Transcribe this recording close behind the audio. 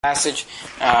Passage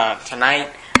tonight.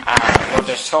 Lord,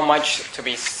 there's so much to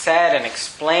be said and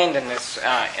explained in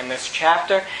this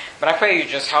chapter, but I pray you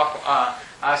just help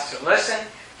us to listen,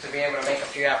 to be able to make a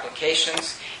few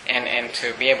applications, and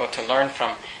to be able to learn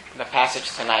from the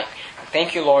passage tonight.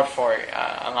 Thank you, Lord, for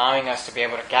allowing us to be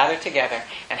able to gather together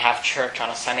and have church on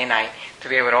a Sunday night, to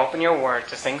be able to open your word,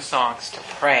 to sing songs, to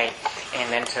pray,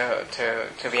 and then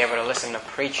to be able to listen to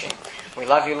preaching. We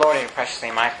love you, Lord, in your precious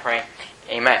name I pray.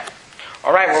 Amen.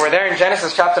 All right, well, we're there in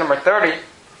Genesis chapter number 30.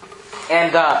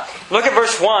 And look at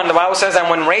verse 1. The Bible says, "And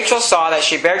when Rachel saw that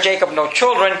she bare Jacob no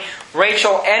children,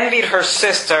 Rachel envied her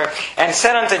sister and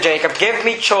said unto Jacob, Give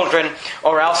me children,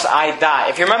 or else I die."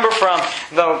 If you remember from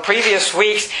the previous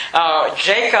weeks,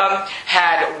 Jacob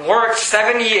had worked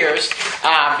 7 years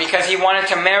because he wanted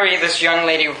to marry this young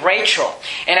lady, Rachel.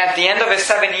 And at the end of his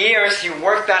 7 years, he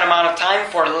worked that amount of time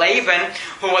for Laban,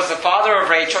 who was the father of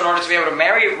Rachel, in order to be able to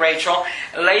marry Rachel.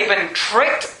 Laban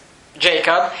tricked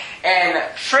Jacob and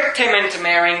tricked him into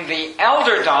marrying the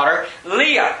elder daughter,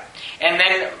 Leah. And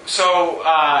then, so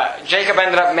Jacob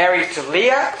ended up married to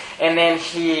Leah, and then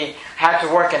he had to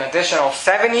work an additional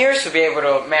 7 years to be able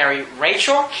to marry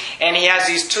Rachel, and he has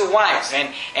these 2 wives. And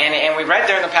we read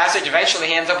there in the passage, eventually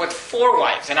he ends up with 4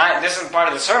 wives. And this isn't part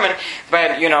of the sermon,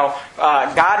 but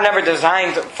God never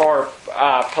designed for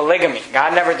polygamy.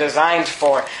 God never designed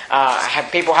for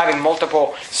people having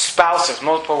multiple spouses,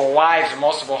 multiple wives, or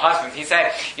multiple husbands. He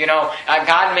said,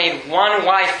 God made 1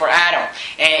 wife for Adam.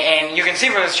 And you can see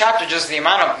from this chapter just the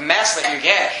amount of mess that you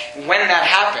get when that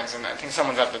happens. And I think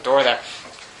someone's at the door there.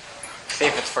 See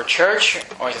if it's for church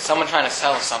or is it someone trying to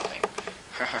sell something.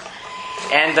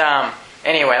 And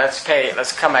anyway,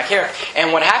 let's come back here.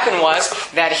 And what happened was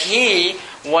that he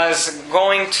was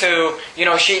going to, he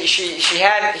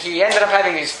ended up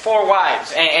having these 4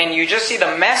 wives. And you just see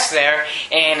the mess there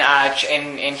in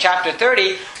chapter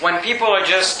 30 when people are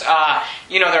just,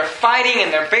 they're fighting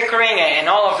and they're bickering and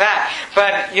all of that.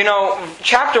 But,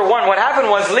 chapter 1, what happened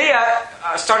was Leah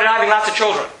started having lots of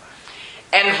children.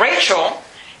 And Rachel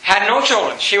had no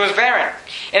children. She was barren.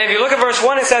 And if you look at verse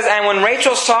 1, it says, "And when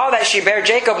Rachel saw that she bare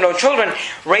Jacob no children,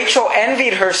 Rachel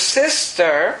envied her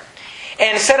sister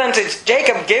and said unto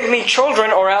Jacob, Give me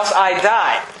children, or else I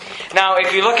die." Now,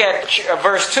 if you look at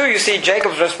verse 2, you see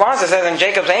Jacob's response. It says, "And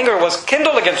Jacob's anger was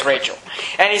kindled against Rachel.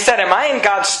 And he said, Am I in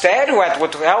God's stead, who hath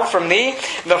withheld from thee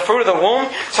the fruit of the womb?"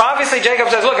 So obviously Jacob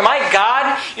says, "Look, am I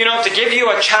God, to give you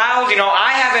a child?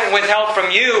 I haven't withheld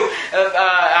from you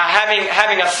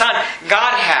having a son.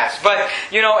 God has." But,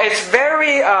 it's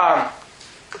very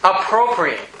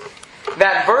appropriate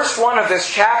that verse 1 of this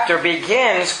chapter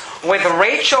begins with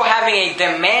Rachel having a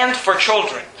demand for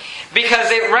children,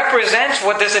 because it represents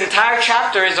what this entire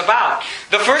chapter is about.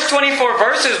 The first 24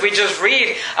 verses we just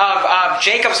read of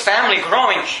Jacob's family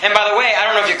growing. And by the way, I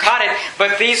don't know if you caught it,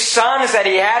 but these sons that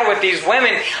he had with these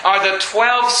women are the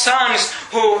 12 sons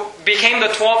who became the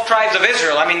 12 tribes of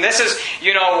Israel. I mean, this is,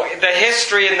 the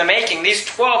history in the making. These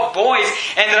 12 boys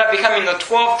ended up becoming the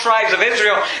 12 tribes of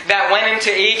Israel that went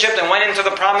into Egypt and went into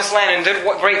the promised land and did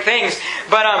great things.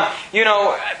 But,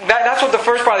 that's what the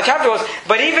first part of the chapter was.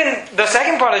 But even the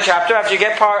second part of the chapter, after you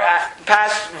get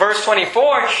past verse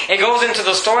 24, it goes into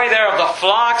the story there of the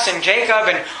flocks and Jacob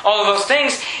and all of those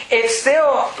things. It's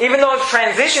still, even though it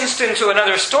transitions into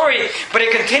another story, but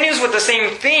it continues with the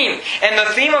same theme. And the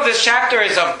theme of this chapter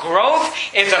is of growth,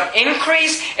 it's of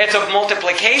increase, it's of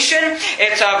multiplication,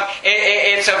 it's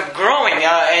of growing,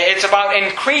 it's about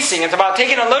increasing, it's about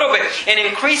taking a little bit and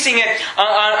increasing it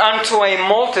unto a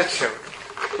multitude.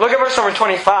 Look at verse number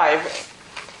 25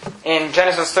 in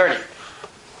Genesis 30.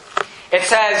 It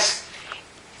says,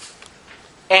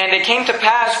 "And it came to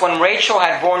pass when Rachel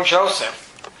had borne Joseph,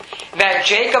 that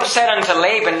Jacob said unto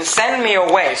Laban, Send me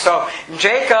away." So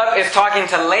Jacob is talking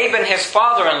to Laban, his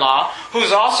father-in-law,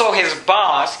 who's also his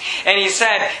boss. And he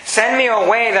said, "Send me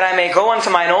away that I may go unto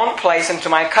mine own place and to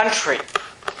my country."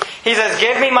 He says,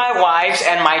 "Give me my wives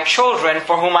and my children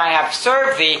for whom I have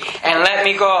served thee, and let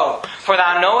me go. For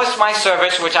thou knowest my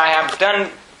service which I have done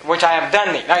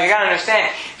thee." Now you got to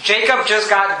understand, Jacob just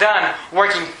got done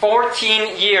working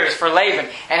 14 years for Laban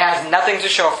and has nothing to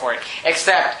show for it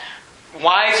except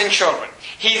wives and children.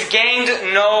 He's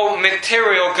gained no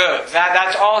material goods.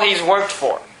 That's all he's worked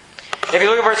for. If you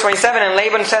look at verse 27, "And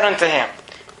Laban said unto him,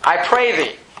 I pray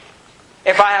thee,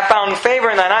 if I have found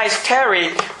favor in thine eyes, tarry,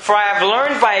 for I have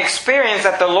learned by experience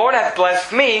that the Lord hath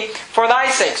blessed me for thy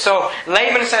sake." So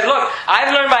Laban said, "Look,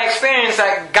 I've learned by experience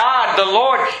that God, the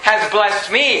Lord, has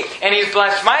blessed me, and He's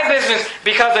blessed my business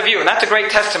because of you." And that's a great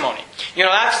testimony.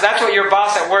 That's what your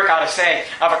boss at work ought to say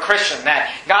of a Christian, that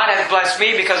God has blessed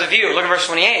me because of you. Look at verse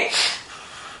 28.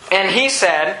 And he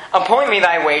said, appoint me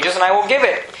thy wages, and I will give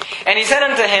it. And he said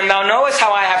unto him, Thou knowest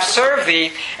how I have served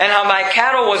thee, and how thy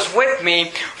cattle was with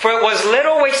me, for it was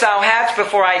little which thou hadst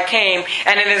before I came,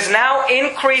 and it is now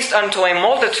increased unto a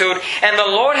multitude, and the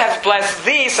Lord hath blessed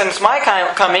thee since my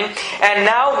coming, and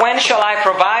now when shall I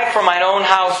provide for mine own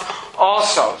house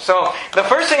also? So, the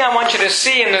first thing I want you to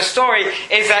see in this story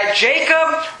is that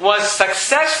Jacob was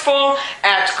successful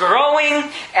at growing,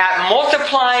 at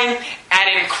multiplying, at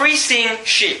increasing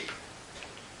sheep.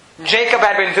 Jacob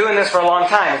had been doing this for a long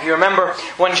time. If you remember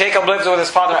when Jacob lived with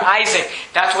his father Isaac,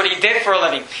 that's what he did for a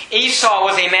living. Esau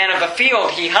was a man of the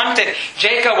field. He hunted.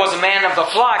 Jacob was a man of the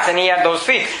flocks, and he had those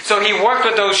sheep. So he worked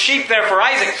with those sheep there for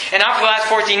Isaac. And now for the last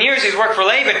 14 years, he's worked for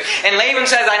Laban. And Laban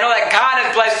says, I know that God has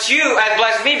blessed you, has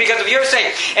blessed me because of your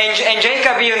sake. And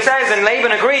Jacob even says, and Laban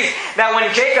agrees, that when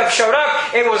Jacob showed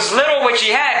up, it was little which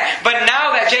he had. But now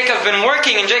that Jacob's been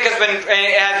working and Jacob's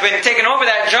has been taking over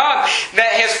that job,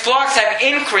 that his flocks have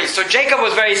increased. So Jacob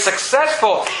was very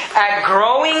successful at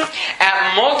growing,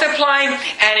 at multiplying,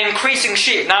 and increasing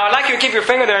sheep. Now I'd like you to keep your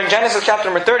finger there in Genesis chapter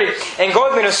number 30 and go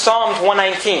with me to Psalms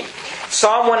 119.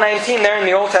 Psalm 119 there in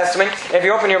the Old Testament. If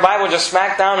you open your Bible just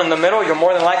smack down in the middle, you'll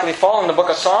more than likely fall in the book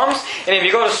of Psalms. And if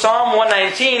you go to Psalm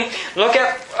 119, look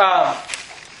at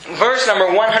verse number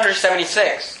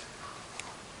 176.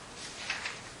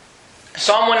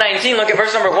 Psalm 119, look at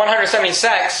verse number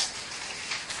 176.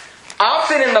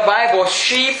 Often in the Bible,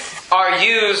 sheep are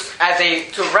used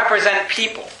to represent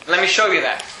people. Let me show you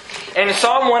that. In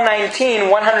Psalm 119,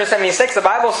 176, the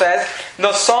Bible says,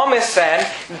 the psalmist said,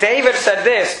 David said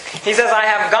this. He says, I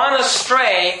have gone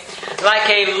astray like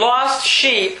a lost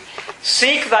sheep.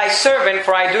 Seek thy servant,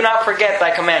 for I do not forget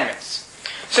thy commandments.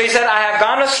 So he said, I have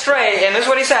gone astray, and this is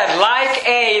what he said, like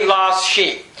a lost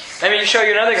sheep. Let me show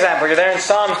you another example. You're there in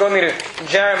Psalms, go with me to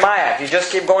Jeremiah. If you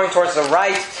just keep going towards the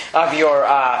right of your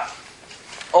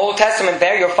Old Testament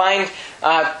there, you'll find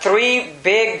three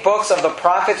big books of the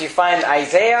prophets. You find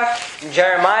Isaiah,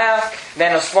 Jeremiah,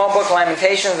 then a small book,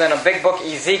 Lamentations, and a big book,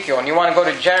 Ezekiel. And you want to go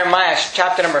to Jeremiah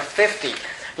chapter number 50.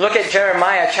 Look at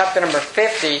Jeremiah chapter number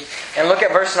 50 and look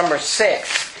at verse number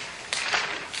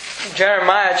 6.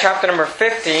 Jeremiah chapter number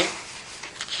 50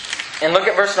 and look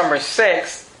at verse number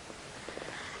 6.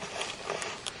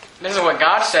 This is what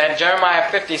God said. Jeremiah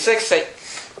 56,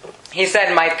 He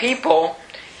said, My people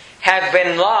have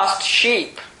been lost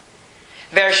sheep.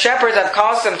 Their shepherds have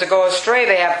caused them to go astray.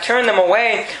 They have turned them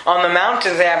away on the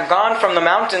mountains. They have gone from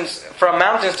mountains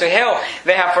to hill.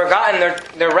 They have forgotten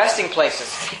their resting places.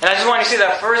 And I just want you to see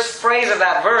the first phrase of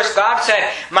that verse. God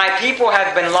said, my people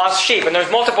have been lost sheep. And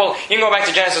there's multiple, you can go back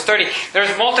to Genesis 30.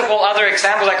 There's multiple other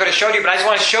examples I could have showed you, but I just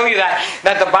want to show you that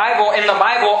in the Bible,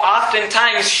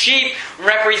 oftentimes sheep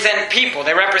represent people.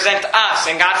 They represent us.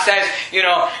 And God says,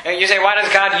 you say, why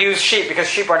does God use sheep? Because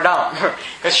sheep are dumb.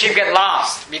 Because sheep get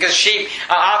lost. Because sheep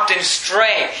often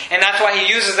stray. And that's why He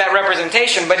uses that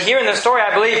representation. But here in the story,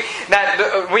 I believe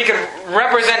that we could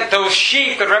represent those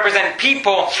sheep, could represent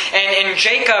people, and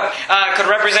Jacob could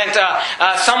represent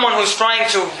someone who's trying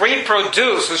to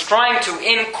reproduce, who's trying to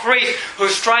increase,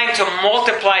 who's trying to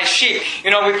multiply sheep.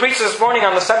 We preached this morning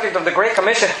on the subject of the Great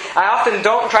Commission. I often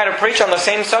don't try to preach on the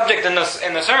same subject in the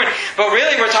sermon, but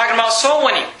really we're talking about soul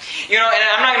winning. And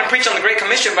I'm not going to preach on the Great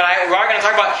Commission, but we are going to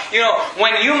talk about,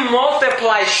 when you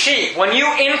multiply sheep, when you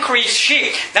increase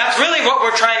sheep, that's really what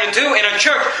we're trying to do in a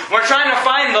church. We're trying to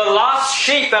find the lost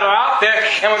sheep that are out there,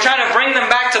 and we're trying to bring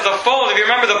them back to the fold. If you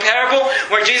remember the parable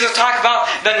where Jesus talked about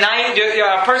a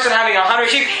person having 100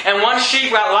 sheep, and one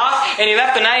sheep got lost, and he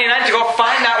left the 99 to go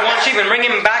find that one sheep and bring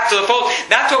him back to the fold.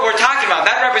 That's what we're talking about.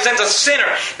 That represents a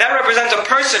sinner. That represents a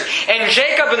person. And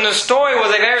Jacob in the story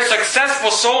was a very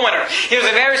successful soul winner. He was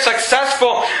a very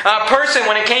successful person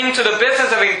when it came to the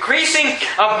business of increasing,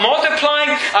 of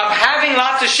multiplying, of having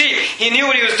lots of sheep. He knew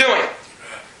what he was doing.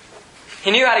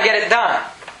 He knew how to get it done.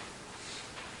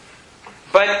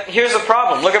 But here's the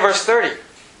problem. Look at verse 30.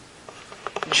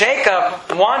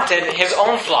 Jacob wanted his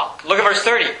own flock. Look at verse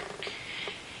 30.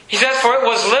 He says, For it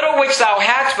was little which thou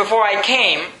hadst before I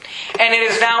came, and it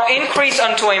is now increased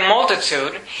unto a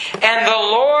multitude, and the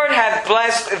Lord hath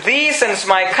blessed thee since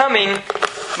my coming.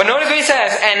 But notice what he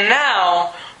says, And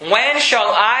now, when shall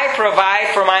I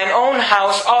provide for mine own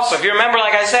house also? If you remember,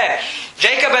 like I said,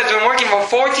 Jacob has been working for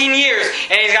 14 years,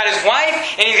 and he's got his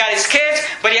wife, and he's got his kids,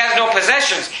 but he has no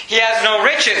possessions. He has no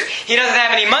riches. He doesn't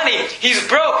have any money. He's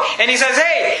broke. And he says,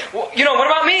 hey, what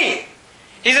about me?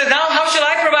 He says, now how shall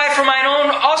I provide for mine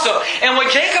own also? And what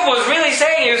Jacob was really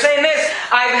saying, he was saying this,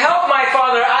 I've helped my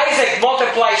father Isaac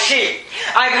multiply sheep.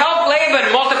 I've helped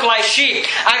Laban multiply sheep.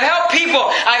 I've helped people.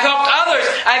 I've helped others.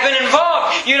 I've been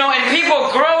involved, in people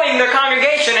growing their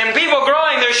congregation and people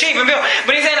growing their sheep.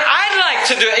 But he said, I'd like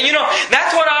to do it.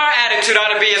 That's what our attitude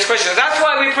ought to be as Christians. That's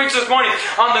why we preach this morning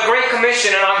on the Great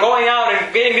Commission and on going out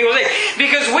and getting people saved.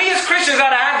 Because we as Christians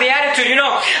ought to have the attitude, we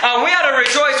ought to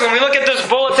rejoice when we look at this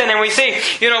bulletin and we see,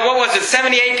 what was it,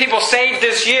 78 people saved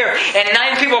this year and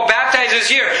 9 people baptized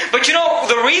this year. But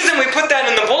the reason we put that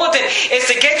in the bulletin is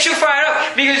to get you fired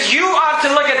up, because you ought to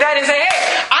look at that and say, hey,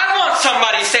 I want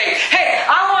somebody saved. Hey,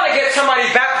 I want to get somebody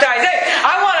baptized. Hey,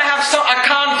 I want to have a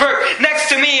convert next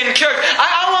to me in church.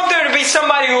 I want there to be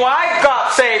somebody who I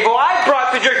got saved, who I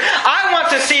brought to church. I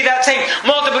want to see that same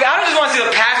multiplication. I don't just want to see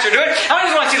the pastor do it. I don't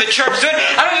just want to see the church do it.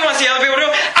 I don't just want to see other people do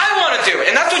it. I want to do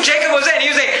it. And that's what Jacob was saying. He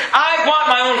was saying, I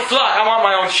want my own flock. I want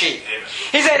my own sheep.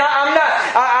 He said, I'm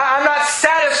not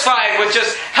satisfied with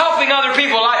just helping other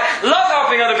people. I love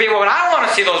helping other people, but I want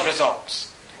to see those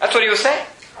results. That's what he was saying.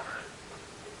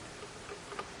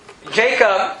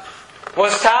 Jacob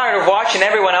was tired of watching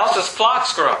everyone else's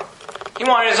flocks grow. He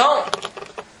wanted his own.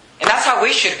 And that's how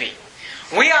we should be.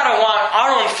 We ought to want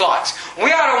our own flocks.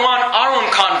 We ought to want our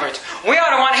own converts. We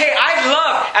ought to want, hey, I'd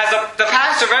love, as the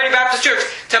pastor of Ready Baptist Church,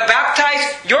 to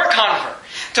baptize your convert.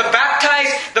 To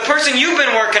baptize the person you've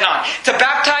been working on. To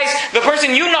baptize the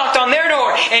person you knocked on their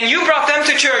door and you brought them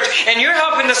to church and you're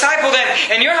helping disciple them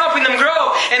and you're helping them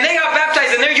grow and they got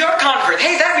baptized and they're your convert.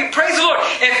 Hey, that'd be, praise the Lord,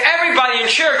 if everybody in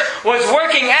church was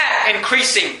working at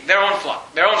increasing their own flock,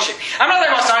 their own sheep. I'm not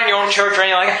talking about starting your own church or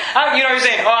anything like that. You're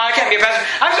saying, oh, I can't be a pastor.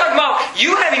 I'm talking about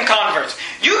you having converts.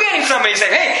 You getting somebody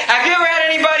saying, hey, have you ever had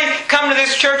anybody come to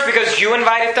this church because you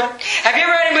invited them? Have you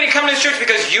ever had anybody come to this church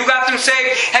because you got them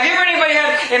saved? Have you ever had anybody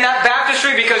in that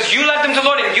baptistry because you led them to the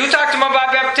Lord and you talked to them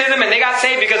about baptism and they got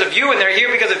saved because of you and they're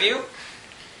here because of you?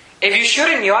 If you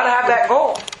shouldn't, you ought to have that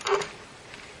goal.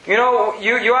 You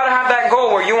ought to have that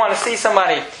goal where you want to see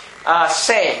somebody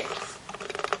saved.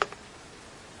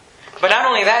 But not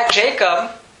only that,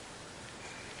 Jacob,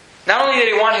 not only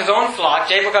did he want his own flock,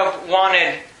 Jacob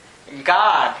wanted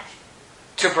God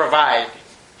to provide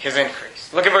his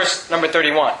increase. Look at verse number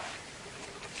 31.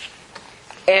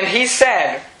 And he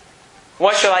said,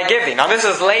 what shall I give thee? Now this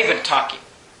is Laban talking.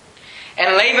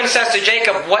 And Laban says to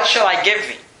Jacob, what shall I give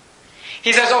thee?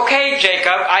 He says, okay,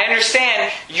 Jacob, I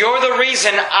understand you're the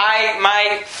reason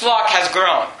my flock has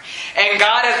grown. And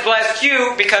God has blessed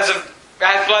you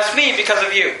has blessed me because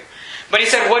of you. But he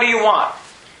said, what do you want?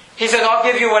 He says, I'll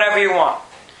give you whatever you want.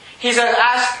 He says,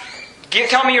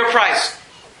 tell me your price.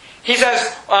 He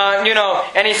says,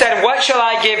 and he said, what shall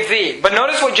I give thee? But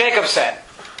notice what Jacob said.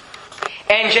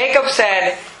 And Jacob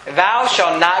said, thou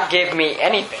shalt not give me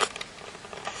anything.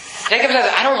 Jacob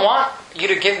says, I don't want you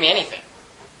to give me anything.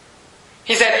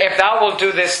 He said, if thou wilt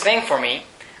do this thing for me,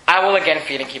 I will again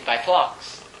feed and keep thy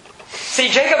flocks. See,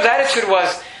 Jacob's attitude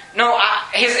was,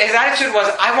 his attitude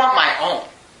was, I want my own.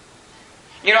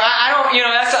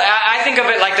 I think of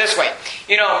it like this way.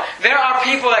 There are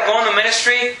people that go in the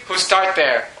ministry who start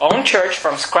their own church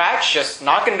from scratch, just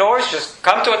knocking doors, just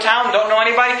come to a town, don't know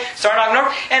anybody, start knocking doors.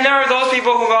 And there are those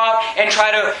people who go out and try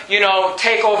to,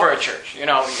 take over a church.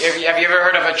 Have you ever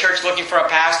heard of a church looking for a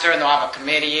pastor and they'll have a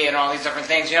committee and all these different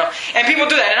things, And people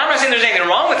do that. And I'm not saying there's anything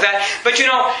wrong with that, but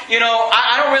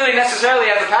I don't really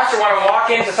necessarily as a pastor want to walk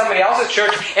into somebody else's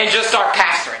church and just start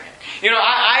pastoring it.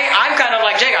 I'm kind of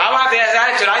like Jacob. I don't have that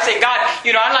attitude. I say, God,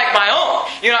 I like my own.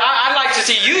 I'd like to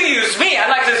see you use me. I'd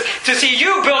like to see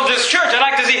you build this church. I'd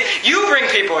like to see you bring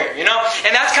people here,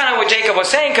 And that's kind of what Jacob was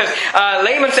saying, because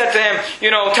Laban said to him,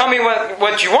 tell me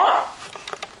what you want.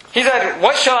 He said,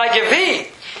 what shall I give thee?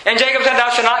 And Jacob said,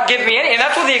 thou shalt not give me any. And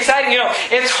that's what the exciting,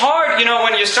 it's hard,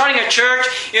 when you're starting a church,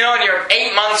 and you're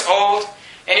 8 months old.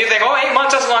 And you think, 8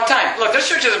 months, that's a long time. Look, this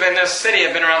city has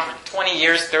been around for 20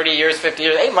 years, 30 years, 50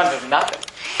 years. 8 months is nothing.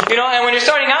 And when you're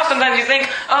starting out, sometimes you think,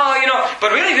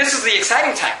 but really this is the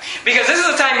exciting time. Because this is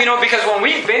the time, because when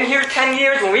we've been here 10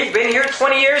 years, when we've been here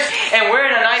 20 years, and we're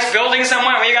in a nice building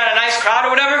somewhere, and we got a nice crowd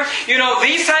or whatever,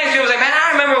 these times people say, man,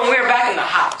 I remember when we were back in the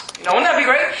house. Wouldn't that be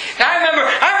great? And I remember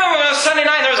when it was Sunday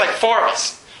night, there was like 4 of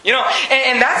us.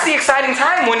 And that's the exciting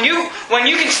time when you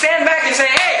can stand back and say,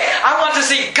 hey, I want to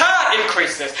see God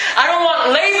increase this. I don't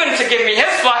want Laban to give me his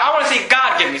flock. I want to see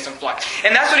God give me some flock.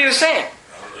 And that's what he was saying.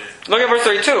 Look at verse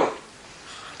 32.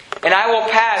 And I will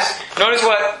pass, notice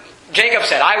what Jacob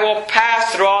said, I will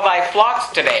pass through all thy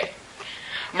flocks today,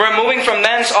 removing from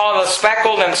thence all the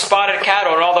speckled and spotted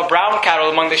cattle and all the brown cattle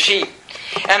among the sheep,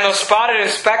 and the spotted and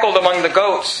speckled among the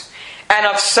goats. And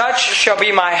of such shall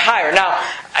be my hire. Now,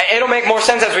 it'll make more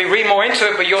sense as we read more into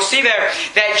it, but you'll see there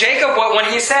that Jacob, when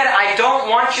he said, I don't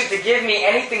want you to give me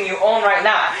anything you own right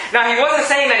now. Now, he wasn't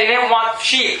saying that he didn't want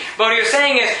sheep, but what he was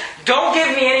saying is, don't give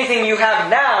me anything you have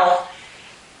now.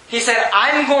 He said,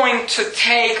 I'm going to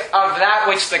take of that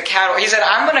which the cattle... He said,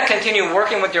 I'm going to continue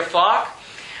working with your flock,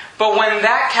 but when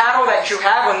that cattle that you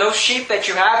have, when those sheep that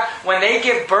you have, when they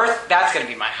give birth, that's going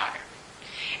to be my hire.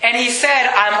 And he said,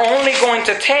 I'm only going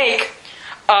to take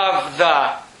of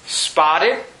the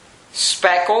spotted,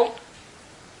 speckled,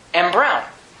 and brown.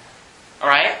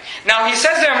 Alright? Now he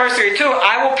says there in verse 32,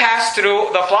 I will pass through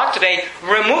the flock today,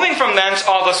 removing from thence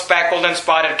all the speckled and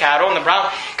spotted cattle and the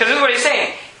brown. Because this is what he's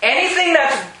saying. Anything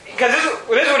that's... Because this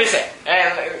is what he's saying.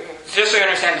 And just so you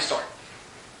understand the story.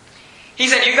 He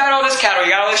said, you got all this cattle,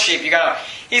 you got all this sheep,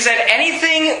 He said,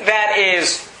 anything that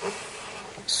is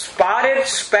spotted,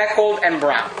 speckled, and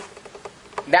brown,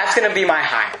 that's going to be my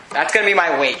hire. That's going to be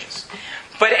my wages.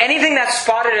 But anything that's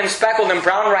spotted and speckled and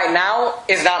brown right now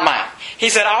is not mine. He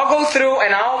said, I'll go through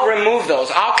and I'll remove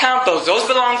those. I'll count those. Those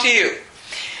belong to you.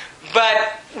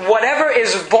 But whatever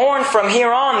is born from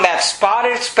here on that's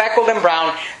spotted, speckled, and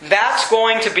brown, that's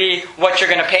going to be what you're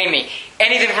going to pay me.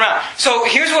 Anything from now. So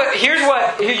here's what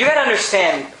you got to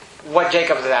understand what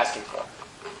Jacob is asking for.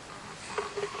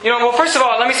 Well, first of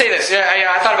all, let me say this.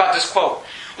 I thought about this quote.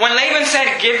 When Laban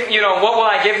said, what will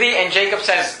I give thee? And Jacob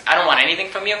says, I don't want anything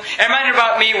from you. It reminded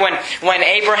about me when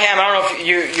Abraham, I don't know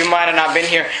if you might have not been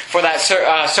here for that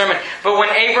sermon, but when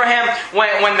Abraham,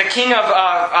 when the king of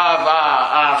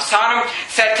Sodom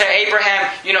said to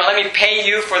Abraham, let me pay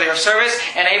you for your service,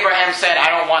 and Abraham said, I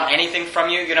don't want anything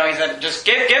from you. He said, just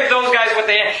give those guys what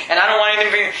they, and I don't want anything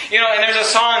from you. And there's a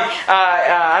song,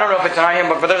 I don't know if it's an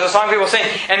hymn, but there's a song people sing,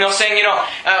 and they'll sing,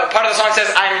 part of the song says,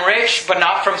 I'm rich, but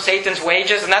not from Satan's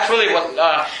wages. And that's really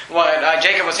what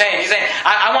Jacob was saying. He's saying,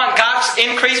 I want God's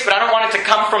increase, but I don't want it to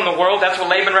come from the world. That's what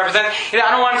Laban represents. I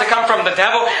don't want it to come from the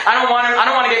devil. I don't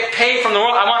want to get paid from the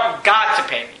world. I want God to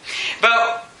pay me.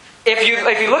 But if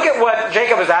you look at what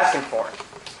Jacob is asking for,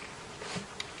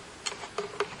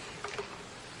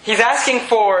 he's asking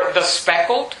for the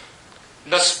speckled,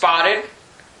 the spotted,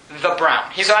 the brown.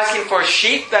 He's asking for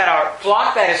sheep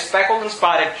flock that is speckled and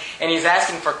spotted, and he's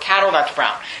asking for cattle that's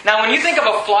brown. Now, when you think of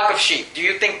a flock of sheep, do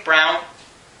you think brown?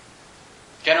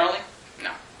 Generally?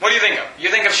 No. What do you think of? You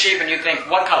think of sheep and you think,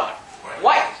 what color?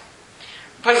 White.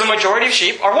 Because the majority of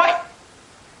sheep are white.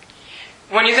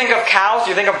 When you think of cows,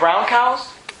 do you think of brown cows?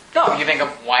 No, you think of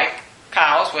white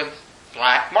cows with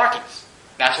black markings.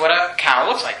 That's what a cow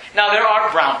looks like. Now, there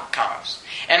are brown cows.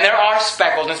 And there are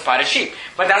speckled and spotted sheep.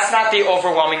 But that's not the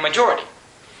overwhelming majority.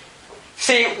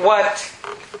 See, what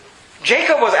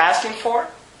Jacob was asking for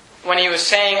when he was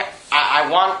saying, I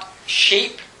want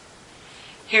sheep,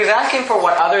 he was asking for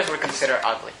what others would consider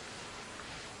ugly.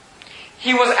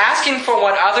 He was asking for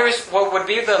what would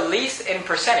be the least in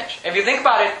percentage. If you think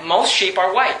about it, most sheep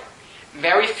are white.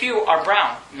 Very few are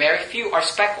brown. Very few are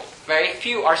speckled. Very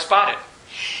few are spotted.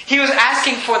 He was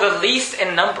asking for the least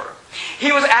in number.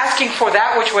 He was asking for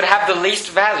that which would have the least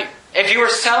value. If you were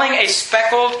selling a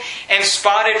speckled and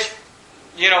spotted,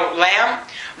 lamb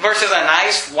versus a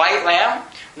nice white lamb,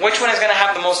 which one is going to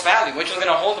have the most value? Which one is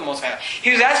going to hold the most value?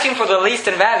 He was asking for the least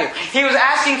in value. He was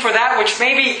asking for that which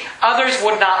maybe others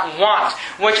would not want,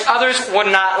 which others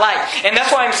would not like. And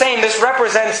that's why I'm saying this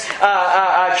represents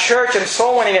a church and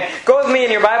soul winning. Go with me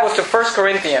in your Bibles to 1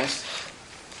 Corinthians.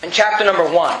 In chapter number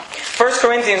 1. 1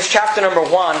 Corinthians chapter number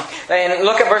 1. And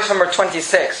look at verse number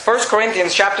 26. 1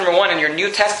 Corinthians chapter number 1 in your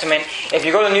New Testament. If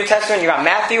you go to the New Testament, you got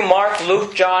Matthew, Mark,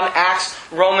 Luke, John, Acts,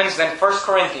 Romans, then 1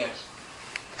 Corinthians.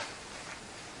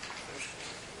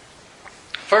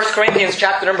 1 Corinthians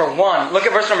chapter number 1. Look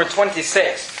at verse number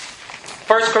 26.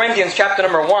 1 Corinthians chapter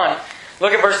number 1.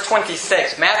 Look at verse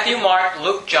 26. Matthew, Mark,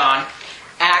 Luke, John,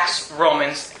 Acts,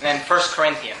 Romans, and then 1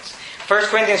 Corinthians. 1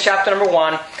 Corinthians chapter number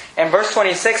 1. And verse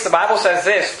 26, the Bible says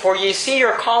this, For ye see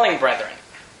your calling, brethren.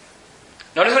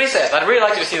 Notice what he says. I'd really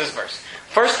like you to see this verse.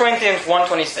 1 Corinthians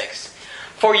 1:26.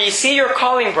 For ye see your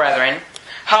calling, brethren,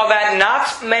 how that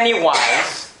not many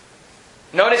wise,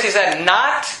 notice he said,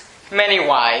 not many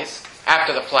wise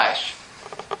after the flesh,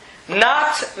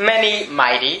 not many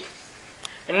mighty,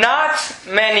 not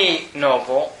many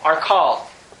noble are called.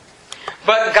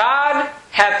 But God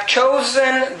hath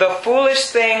chosen the foolish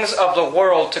things of the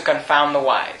world to confound the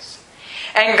wise.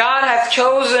 And God hath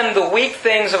chosen the weak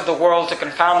things of the world to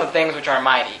confound the things which are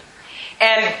mighty.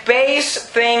 And base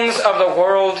things of the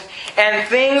world, and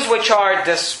things which are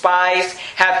despised,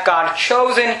 hath God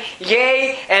chosen,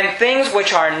 yea, and things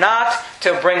which are not,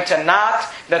 to bring to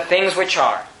naught the things which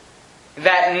are,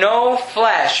 that no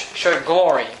flesh should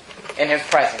glory in His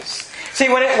presence. See,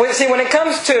 when it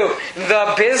comes to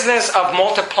the business of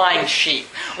multiplying sheep,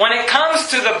 when it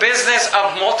comes to the business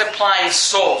of multiplying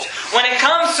souls, when it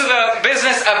comes to the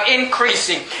business of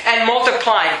increasing and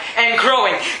multiplying and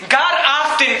growing, God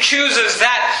often chooses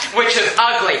that which is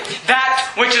ugly, that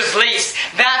which is least,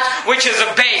 that which is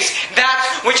abased, that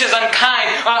which is unkind,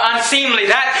 unseemly,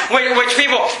 that which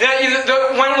people,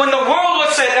 when the world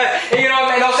looks at,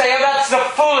 they'll say, that's the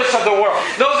foolish of the world.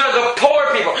 Those are the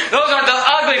poor people. Those are the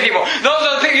ugly people. Those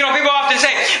are the people often say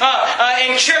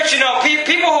in church,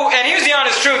 people who, and here's the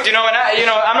honest truth, and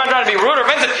I'm not trying to be rude or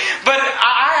offensive, but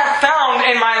I have found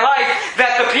in my life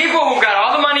that the people who've got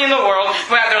all the money in the world,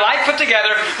 who have their life put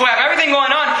together, who have everything going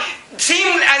on, seem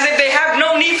as if they have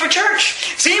no need for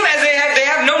church. Seem as they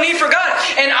have no need for God.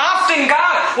 And often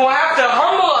God will have to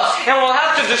humble us and will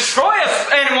have to destroy us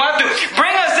and will have to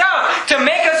bring us down to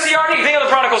make us see our need. Think of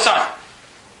the prodigal son.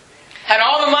 Had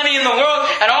all the money in the world,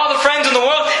 had all the friends in the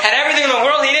world, had everything in the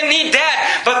world. He didn't need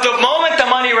dad. But the moment the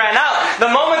money ran out,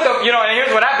 and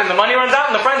here's what happened. The money runs out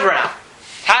and the friends run out.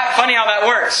 Funny how that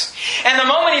works. And the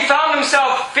moment he found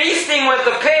himself feasting with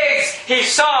the pigs, he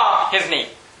saw his need.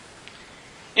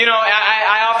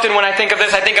 I often, when I think of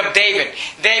this, I think of David.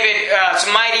 David's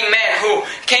mighty men who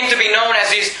came to be known as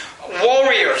these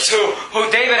warriors, who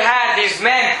David had, these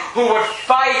men who would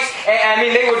fight.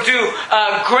 They would do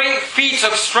great feats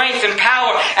of strength and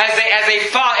power as they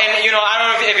fought. And I don't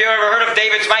know if you've ever heard of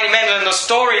David's mighty men and the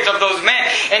stories of those men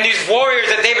and these warriors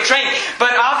that David trained.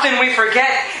 But often we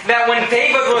forget that when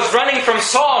David was running from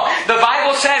Saul, the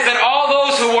Bible says that all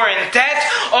those who were in debt,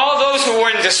 all those who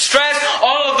were in distress,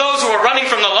 all of those who were running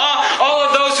from the law, all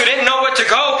of those who didn't know where to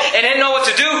go and didn't know what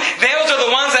to do, those are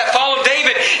the ones that followed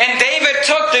David. And David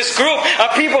took this group of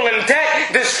people in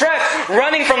debt, distress,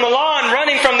 running from the law and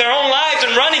running from their own lives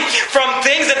and running from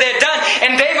things that they had done.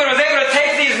 And David was able to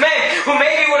take these men who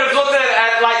maybe would have looked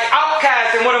at like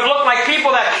outcasts and would have looked like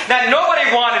people that nobody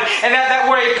wanted and that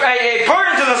were a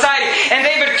burden to society. And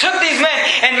David took these men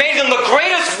and made them the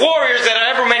greatest warriors that are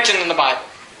ever mentioned in the Bible.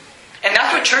 And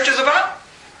that's what church is about.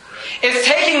 Is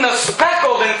taking the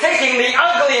speckled and taking the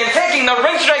ugly and taking the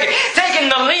ring-striking,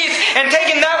 taking the least and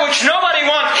taking that which nobody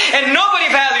wants and nobody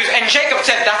values. And Jacob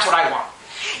said, that's what I want.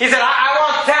 He said, I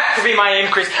want that to be my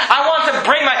increase. I want to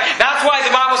bring my... That's why the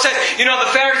Bible says,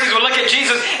 the Pharisees would look at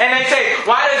Jesus and they say,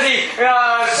 why does he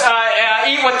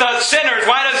eat with the sinners?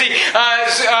 Why does he,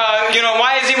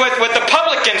 why is he with the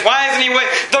publicans? Why isn't he with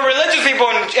the religious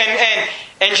people?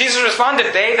 And Jesus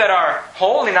responded, they that are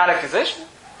whole need not a physician,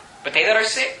 but they that are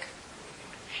sick.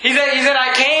 He said,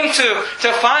 I came to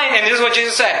find, and this is what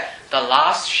Jesus said, the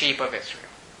lost sheep of Israel.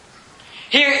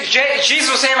 Jesus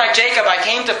was saying like Jacob, I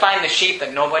came to find the sheep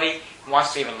that nobody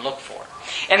wants to even look for.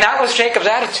 And that was Jacob's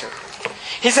attitude.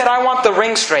 He said, I want the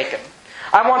ring stricken.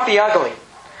 I want the ugly.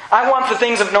 I want the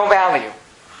things of no value.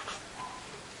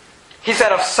 He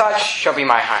said, of such shall be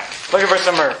my hire. Look at verse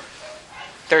number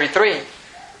 33.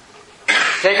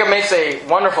 Jacob makes a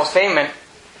wonderful statement.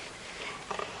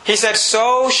 He said,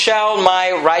 so shall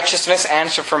my righteousness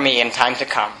answer for me in time to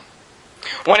come,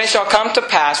 when it shall come to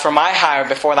pass for my hire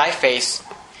before thy face.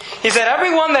 He said,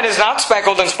 every one that is not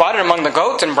speckled and spotted among the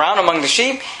goats and brown among the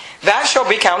sheep, that shall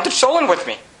be counted stolen with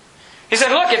me. He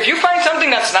said, look, if you find something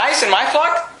that's nice in my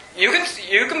flock, you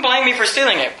can blame me for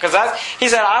stealing it. Because he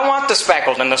said, I want the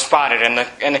speckled and the spotted.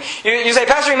 You say,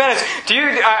 Pastor Jimenez,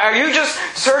 are you just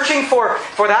searching for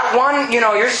that one,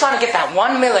 you're just trying to get that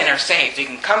 1 millionaire saved. You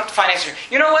can come to finance.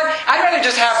 You know what? I'd rather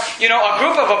just have, a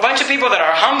group of a bunch of people that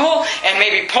are humble and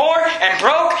maybe poor and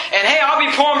broke. And hey, I'll be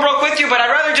poor and broke with you, but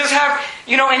I'd rather just have,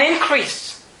 an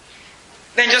increase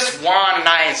than just one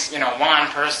nice, one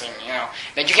person,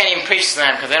 that you can't even preach to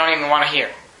them because they don't even want to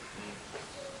hear.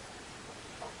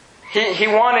 He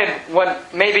wanted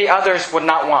what maybe others would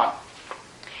not want.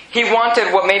 He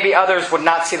wanted what maybe others would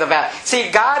not see the value.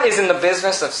 See, God is in the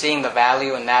business of seeing the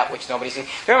value in that which nobody sees.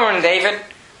 Remember when David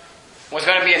was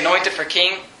going to be anointed for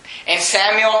king? And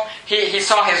Samuel, he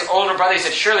saw his older brother. He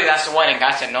said, surely that's the one. And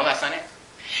God said, no, that's not it.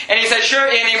 And he said, sure.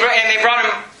 And they brought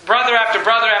him brother after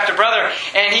brother after brother.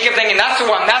 And he kept thinking, that's the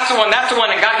one, that's the one, that's the one.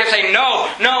 And God kept saying,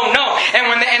 no, no, no.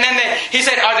 And then he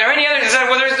said, are there any others? He said,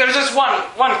 well, there's just one.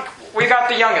 We got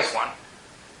the youngest one.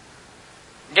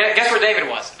 Guess where David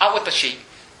was? Out with the sheep.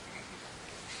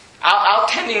 Out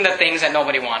tending the things that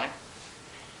nobody wanted.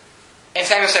 And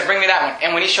Samuel said, bring me that one.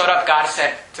 And when he showed up, God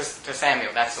said to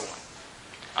Samuel, that's the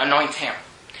one. Anoint him.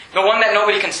 The one that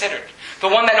nobody considered. The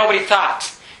one that nobody thought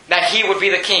that he would be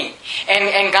the king.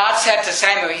 And God said to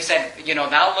Samuel, he said,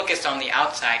 thou lookest on the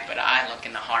outside, but I look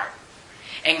in the heart.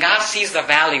 And God sees the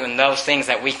value in those things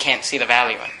that we can't see the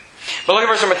value in. But look at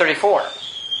verse number 34.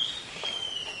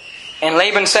 And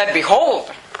Laban said, behold,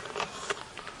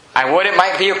 I would it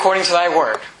might be according to thy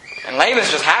word. And Laban's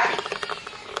just happy.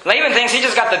 Laban thinks he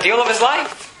just got the deal of his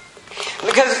life.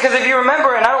 Because if you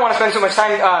remember, and I don't want to spend too much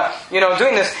time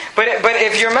doing this, but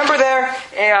if you remember there,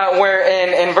 where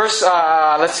in verse,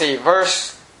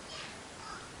 verse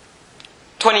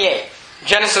 28,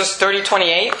 Genesis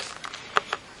 30:28,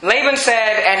 Laban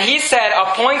said, and he said,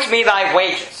 appoint me thy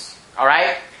wages.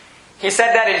 Alright? He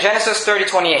said that in Genesis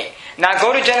 30:28. Now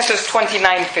go to Genesis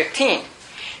 29:15.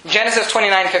 Genesis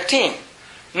 29:15.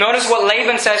 Notice what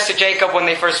Laban says to Jacob when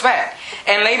they first met.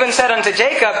 And Laban said unto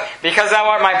Jacob, because thou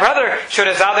art my brother,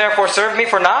 shouldest thou therefore serve me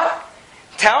for naught?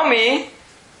 Tell me,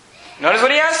 notice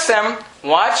what he asks them,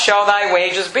 what shall thy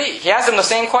wages be? He asked them the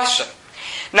same question.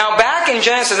 Now back in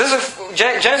Genesis, this is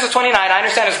Genesis 29, I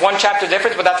understand it's one chapter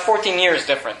difference, but that's 14 years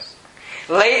difference.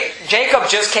 Jacob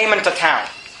just came into town.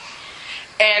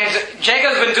 And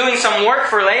Jacob's been doing some work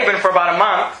for Laban for about a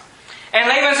month. And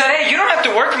Laban said, hey, you don't have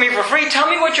to work for me for free. Tell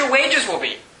me what your wages will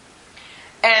be.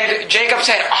 And Jacob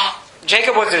said,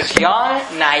 Jacob was this young,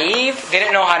 naive,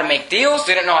 didn't know how to make deals,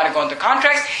 didn't know how to go into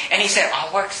contracts. And he said,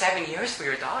 I'll work 7 years for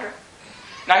your daughter.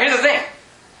 Now here's the thing.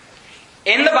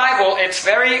 In the Bible, it's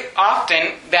very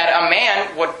often that a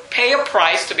man would pay a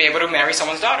price to be able to marry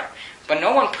someone's daughter. But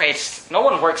no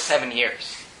one works 7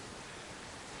 years.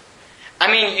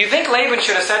 I mean, you think Laban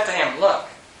should have said to him, look,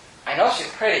 I know she's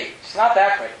pretty. She's not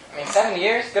that pretty. 7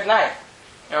 years? Good night.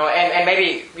 And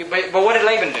maybe, but what did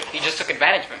Laban do? He just took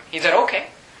advantage of him. He said, okay.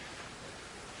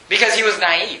 Because he was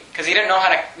naive. Because he didn't know how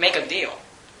to make a deal.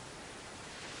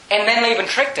 And then Laban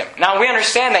tricked him. Now we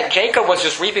understand that Jacob was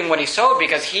just reaping what he sowed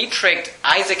because he tricked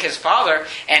Isaac, his father,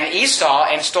 and Esau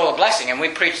and stole a blessing. And we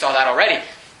preached all that already.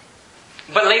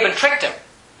 But Laban tricked him.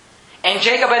 And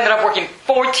Jacob ended up working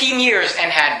 14 years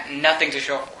and had nothing to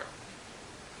show for it.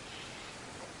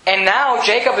 And now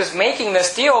Jacob is making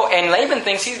this deal, and Laban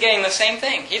thinks he's getting the same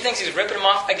thing. He thinks he's ripping him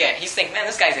off again. He's thinking, man,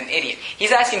 this guy's an idiot.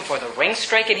 He's asking for the ring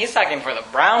striking. He's asking for the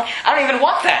brown. I don't even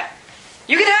want that.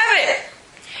 You can have it.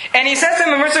 And he says to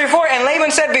him in verse 34, and Laban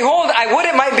said, behold, I would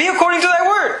it might be according to thy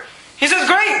word. He says,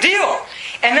 great, deal.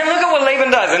 And then look at what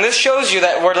Laban does. And this shows you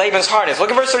that where Laban's heart is.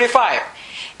 Look at verse 35.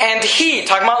 And he,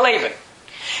 talking about Laban.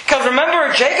 Because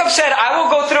remember, Jacob said, I will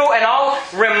go through and I'll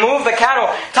remove the cattle.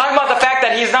 Talking about the fact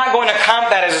that he's not going to count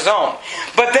that as his own.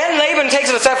 But then Laban takes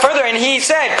it a step further and he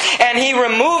said, and he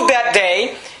removed that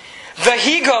day the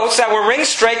he-goats that were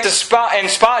ring-straked and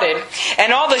spotted, and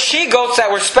all the she-goats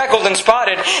that were speckled and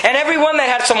spotted, and every one that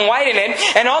had some white in it,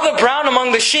 and all the brown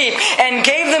among the sheep, and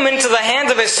gave them into the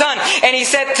hands of his son. And he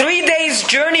said, 3 days'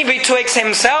 journey betwixt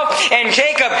himself and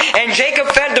Jacob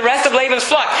fed the rest of Laban's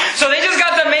flock. So they just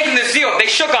got done making this deal. They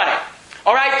shook on it.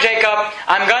 All right, Jacob,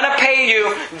 I'm going to pay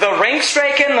you the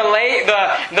ring-stricken,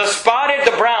 the spotted,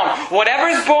 the brown. Whatever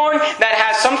is born that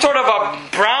has some sort of a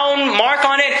brown mark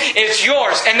on it is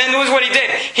yours. And then this is what he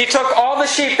did. He took all the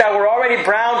sheep that were already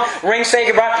brown,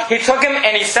 ring-stricken brown. He took them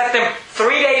and he set them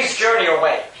 3 days' journey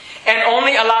away. And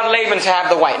only allowed Laban to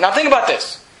have the white. Now think about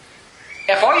this.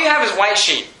 If all you have is white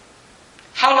sheep,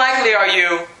 how likely are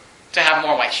you to have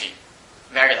more white sheep?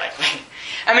 Very likely.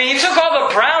 I mean, he took all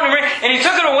the brown and he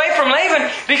took it away from Laban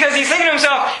because he's thinking to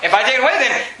himself, if I take it away,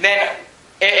 then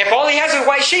if all he has is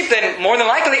white sheep, then more than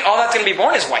likely all that's going to be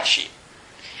born is white sheep.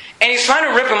 And he's trying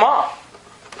to rip him off.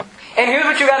 And here's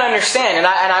what you got to understand, and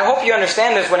I hope you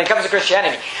understand this when it comes to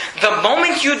Christianity. The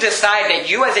moment you decide that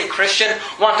you as a Christian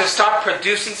want to start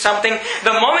producing something,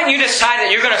 the moment you decide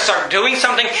that you're going to start doing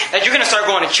something, that you're going to start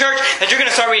going to church, that you're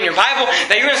going to start reading your Bible,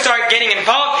 that you're going to start getting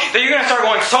involved, that you're going to start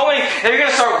going sowing, that you're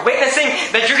going to start witnessing,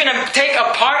 that you're going to take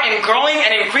a part in growing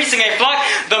and increasing a flock,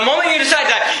 the moment you decide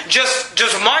that, just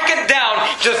mark it down,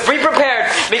 just be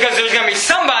prepared, because there's going to be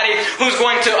somebody who's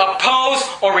going to oppose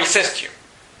or resist you.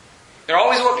 There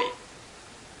always will be.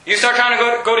 You start trying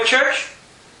to go to church,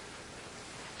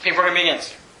 people are going to be against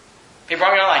you. People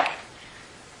aren't going to like it.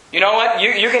 You know what?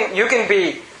 You can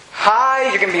be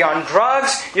high, you can be on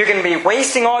drugs, you can be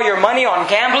wasting all your money on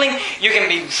gambling, you can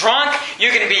be drunk, you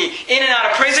can be in and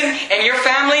out of prison, and your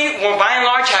family will by and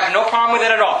large have no problem with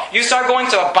it at all. You start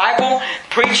going to a Bible,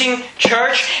 preaching,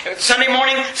 church, Sunday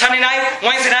morning, Sunday night,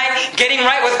 Wednesday night, getting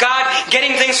right with God,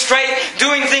 getting things straight,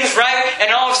 doing things right,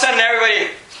 and all of a sudden everybody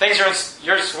thinks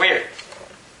you're just weird.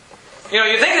 You know,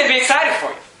 you think they'd be excited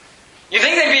for you. You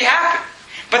think they'd be happy.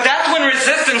 But that's when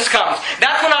resistance comes.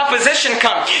 That's when opposition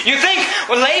comes. You think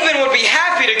Laban would be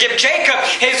happy to give Jacob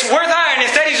his worth hire, and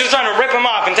instead he's just trying to rip him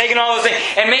off and taking all those things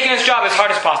and making his job as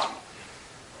hard as possible.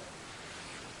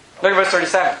 Look at verse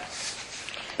 37.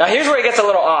 Now here's where it gets a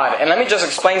little odd, and let me just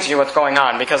explain to you what's going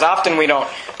on, because often we don't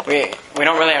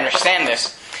really understand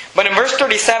this. But in verse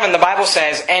 37, the Bible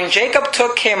says, and Jacob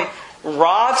took him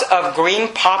rods of green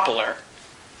poplar,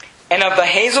 and of the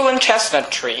hazel and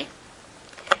chestnut tree,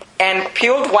 and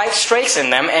peeled white streaks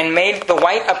in them, and made the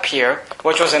white appear,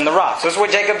 which was in the rods. So this is what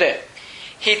Jacob did.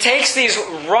 He takes these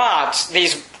rods,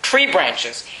 these tree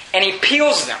branches, and he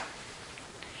peels them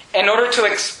in order to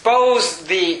expose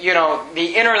the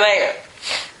inner layer.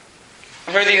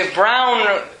 Where these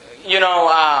brown,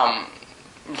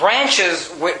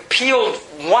 branches with peeled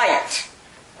white.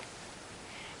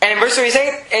 And in verse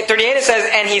 38 it says,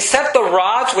 and he set the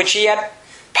rods which he had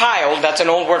piled, that's an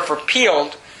old word for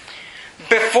peeled,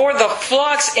 before the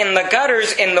flocks in the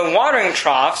gutters in the watering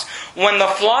troughs, when the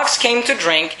flocks came to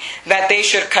drink, that they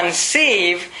should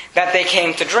conceive that they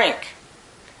came to drink.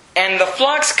 And the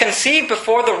flocks conceived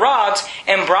before the rods,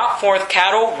 and brought forth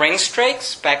cattle ring-straked,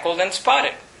 speckled, and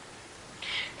spotted.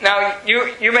 Now,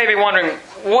 you may be wondering,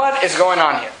 what is going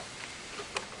on here?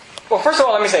 Well, first of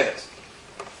all, let me say this.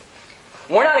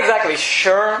 We're not exactly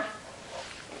sure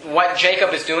what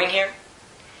Jacob is doing here.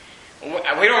 We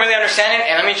don't really understand it,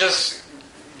 and let me just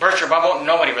burst your bubble.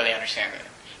 Nobody really understands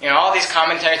it. All these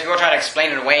commentaries, people try to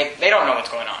explain it away. They don't know what's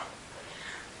going on.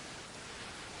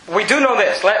 We do know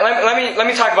this. Let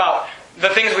me talk about the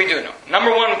things we do know.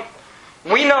 Number one,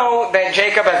 we know that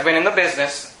Jacob has been in the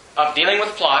business of dealing with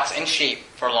flocks and sheep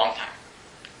for a long time.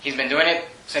 He's been doing it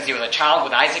since he was a child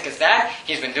with Isaac, his dad.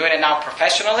 He's been doing it now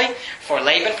professionally for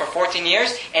Laban for 14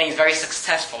 years, and he's very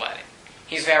successful at it.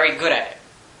 He's very good at it.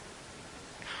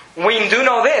 We do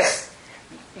know this.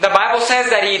 The Bible says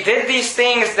that he did these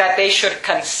things that they should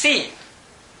conceive.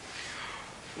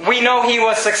 We know he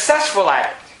was successful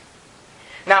at it.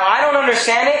 Now, I don't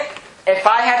understand it. If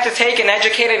I had to take an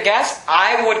educated guess,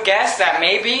 I would guess that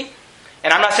maybe,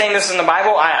 and I'm not saying this is in the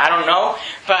Bible, I don't know,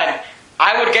 but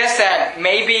I would guess that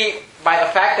maybe by the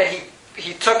fact that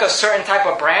he took a certain type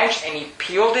of branch and he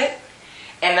peeled it,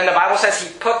 and then the Bible says he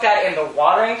put that in the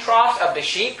watering troughs of the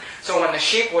sheep, so when the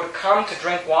sheep would come to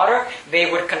drink water,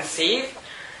 they would conceive.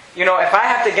 If I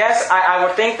have to guess, I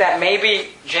would think that maybe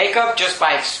Jacob, just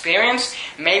by experience,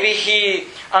 maybe he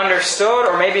understood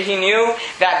or maybe he knew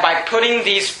that by putting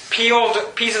these peeled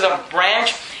pieces of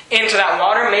branch into that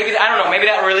water, maybe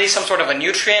that released some sort of a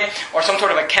nutrient or some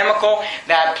sort of a chemical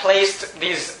that placed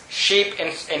these sheep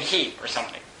in heat or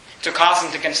something to cause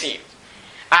them to conceive.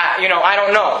 I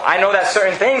don't know. I know that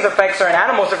certain things affect certain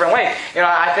animals different ways.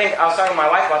 I think, I was talking to my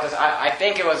wife about this, I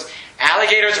think it was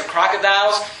alligators or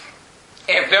crocodiles.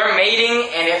 If they're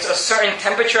mating and it's a certain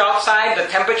temperature outside, the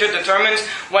temperature determines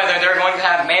whether they're going to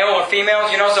have male or females,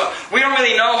 so we don't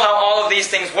really know how all of these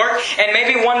things work. And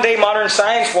maybe one day modern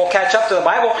science will catch up to the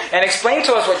Bible and explain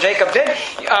to us what Jacob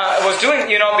was doing,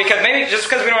 because maybe just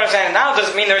because we don't understand it now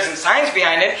doesn't mean there isn't science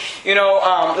behind it.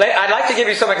 I'd like to give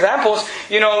you some examples.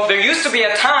 There used to be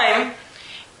a time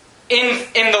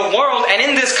in the world and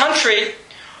in this country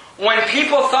when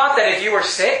people thought that if you were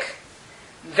sick,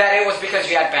 that it was because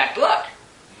you had bad blood.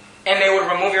 And they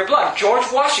would remove your blood. George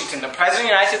Washington, the President of the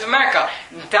United States of America,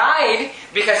 died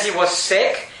because he was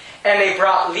sick, and they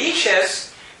brought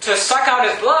leeches to suck out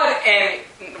his blood, and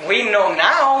we know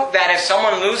now that if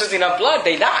someone loses enough blood,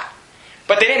 they die.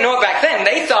 But they didn't know it back then.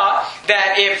 They thought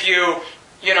that if you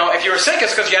were sick,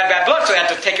 it's because you had bad blood, so they had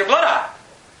to take your blood out.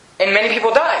 And many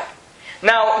people died.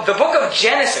 Now, the book of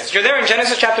Genesis, you're there in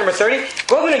Genesis chapter number 30,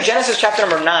 go over to Genesis chapter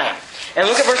number 9. And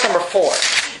look at verse number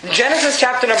 4. Genesis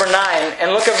chapter number 9,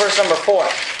 and look at verse number 4.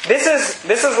 This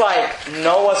is like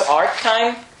Noah's Ark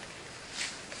time.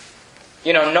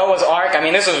 Noah's Ark.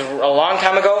 This is a long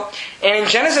time ago. And in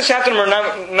Genesis chapter number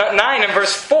 9 and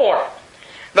verse 4,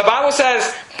 the Bible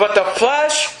says, but the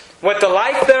flesh with the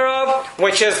life thereof,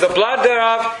 which is the blood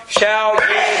thereof, shall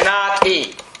ye not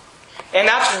eat. And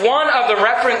that's one of the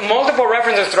multiple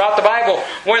references throughout the Bible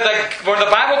where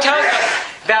the Bible tells us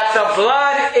that the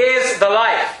blood is the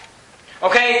life.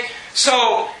 Okay?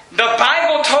 So, the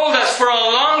Bible told us for a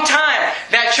long time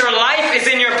that your life is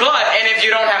in your blood. And if you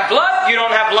don't have blood, you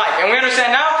don't have life. And we understand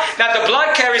now that the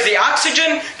blood carries the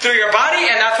oxygen through your body,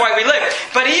 and that's why we live.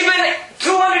 But even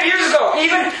 200 years ago,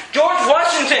 even George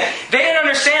Washington, they didn't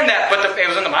understand that. But it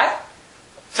was in the Bible.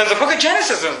 Since the book of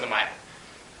Genesis was in the Bible.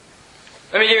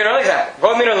 Let me give you another example.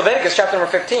 Go with me to Leviticus chapter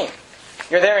number 15.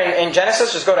 You're there in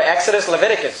Genesis, just go to Exodus,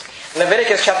 Leviticus.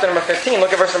 Leviticus chapter number 15,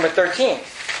 look at verse number 13.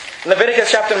 Leviticus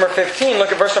chapter number 15,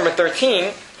 look at verse number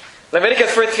 13.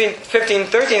 Leviticus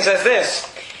 15:13 says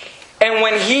this, and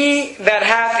when he that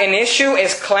hath an issue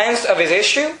is cleansed of his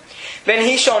issue, then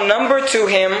he shall number to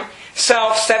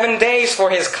himself 7 days for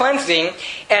his cleansing,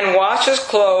 and wash his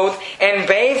clothes, and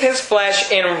bathe his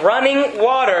flesh in running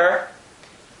water,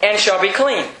 and shall be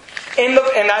clean. And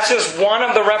that's just one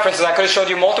of the references. I could have showed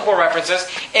you multiple references.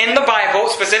 In the Bible,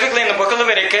 specifically in the book of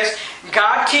Leviticus,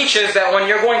 God teaches that when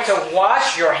you're going to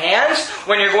wash your hands,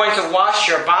 when you're going to wash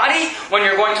your body, when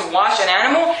you're going to wash an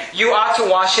animal, you ought to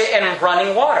wash it in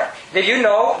running water. Did you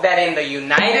know that in the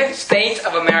United States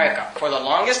of America, for the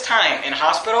longest time in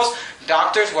hospitals,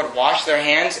 doctors would wash their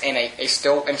hands in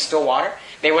still water?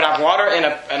 They would have water in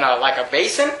a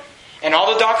basin, and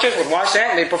all the doctors would wash their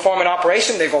hands. They'd perform an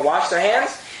operation, they'd go wash their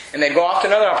hands, and they'd go off to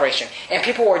another operation. And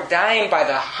people were dying by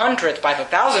the hundreds, by the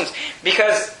thousands,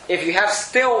 because if you have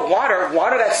still water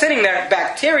that's sitting there,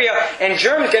 bacteria and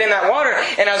germs get in that water.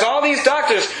 And as all these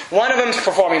doctors, one of them's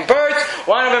performing births,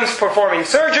 one of them's performing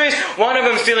surgeries, one of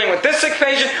them's dealing with this sick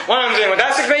patient, one of them's dealing with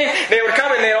that sick patient, they would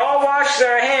come and they'd all wash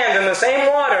their hands in the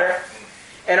same water.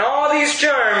 And all these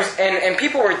germs, and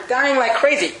people were dying like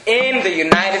crazy in the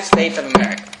United States of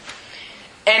America.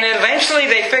 And eventually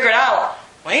they figured out,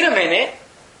 wait a minute,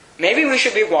 maybe we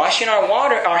should be washing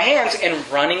our hands in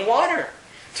running water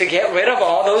to get rid of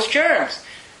all those germs.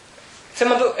 It's in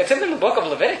the book of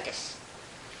Leviticus.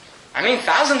 I mean,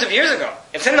 thousands of years ago.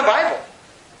 It's in the Bible.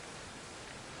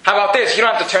 How about this? You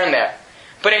don't have to turn there.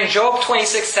 But in Job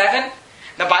 26:7,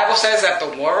 the Bible says that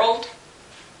the world...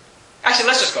 Actually,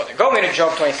 let's just go there. Go into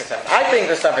Job 26:7. I think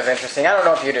this stuff is interesting. I don't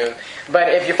know if you do. But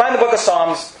if you find the book of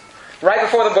Psalms, right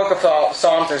before the book of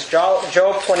Psalms is Job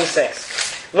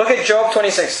 26. Look at Job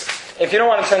 26. If you don't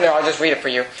want to turn there, I'll just read it for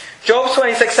you. Job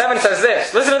 26:7 says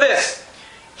this. Listen to this.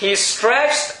 He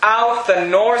stretched out the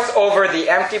north over the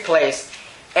empty place,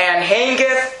 and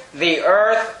hangeth the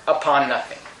earth upon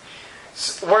nothing.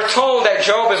 We're told that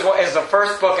Job is the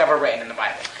first book ever written in the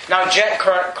Bible. Now,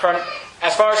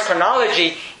 as far as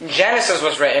chronology, Genesis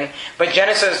was written, but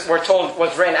Genesis, we're told,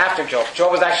 was written after Job.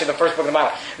 Job was actually the first book in the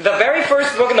Bible. The very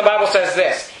first book in the Bible says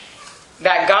this,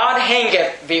 that God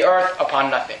hangeth the earth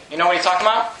upon nothing. You know what he's talking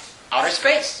about? Outer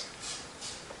space.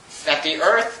 That the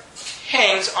earth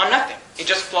hangs on nothing. It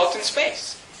just floats in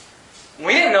space.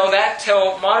 We didn't know that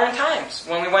till modern times,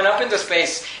 when we went up into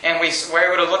space and we were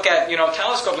able to look at,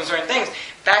 telescopes and certain things.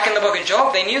 Back in the book of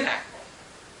Job, they knew that.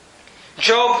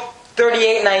 Job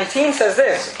 38:19 says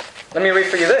this. Let me read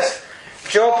for you this.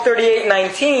 Job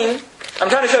 38:19. I'm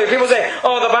trying to show you. People say,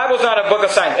 oh, the Bible's not a book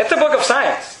of science. It's a book of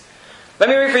science. Let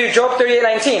me read for you Job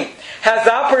 38:19. Hast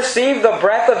thou perceived the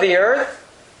breadth of the earth?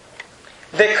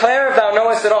 Declare if thou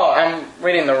knowest it all. I'm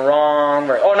reading the wrong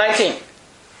verse. 19.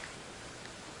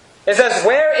 It says,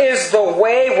 where is the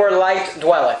way where light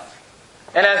dwelleth?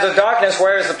 And as the darkness,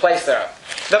 where is the place thereof?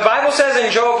 The Bible says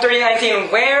in Job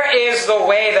 38:19, where is the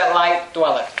way that light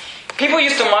dwelleth? People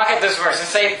used to mock at this verse and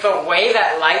say, the way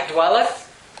that light dwelleth?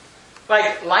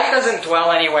 Like, light doesn't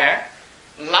dwell anywhere.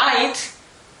 Light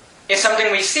is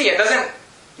something we see. It doesn't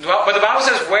dwell. But the Bible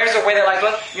says, where's the way that light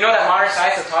dwelleth? You know that modern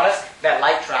science has taught us that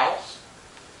light travels?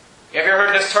 Have you ever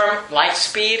heard this term, light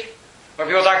speed? When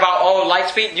people talk about, light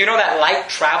speed, you know that light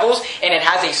travels and it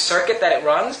has a circuit that it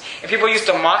runs? And people used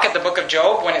to mock at the book of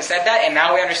Job when it said that, and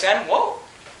now we understand, whoa,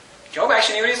 Job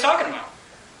actually knew what he was talking about.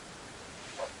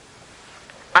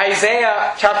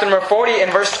 Isaiah chapter number 40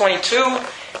 and verse 22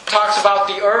 talks about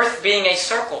the earth being a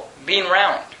circle, being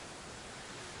round.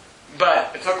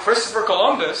 But it took Christopher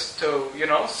Columbus to,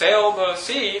 sail the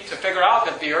sea to figure out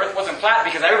that the earth wasn't flat,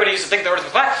 because everybody used to think the earth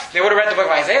was flat. They would have read the book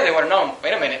of Isaiah, they would have known,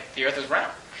 wait a minute, the earth is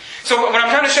round. So what I'm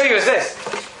trying to show you is this.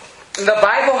 The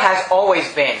Bible has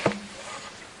always been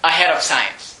ahead of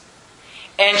science.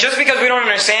 And just because we don't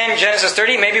understand Genesis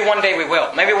 30, maybe one day we will.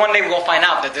 Maybe one day we'll find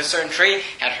out that this certain tree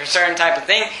had a certain type of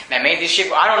thing that made these sheep.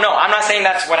 I don't know. I'm not saying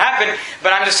that's what happened,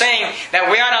 but I'm just saying that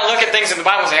we ought not look at things in the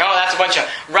Bible and say, oh, that's a bunch of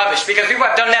rubbish. Because people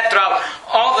have done that throughout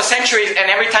all the centuries, and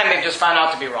every time they've just found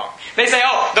out to be wrong. They say,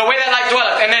 oh, the way that light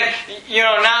dwelleth. And then,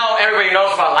 now everybody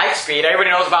knows about light speed. Everybody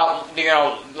knows about,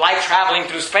 light traveling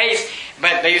through space.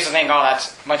 But they used to think, oh,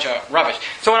 that's a bunch of rubbish.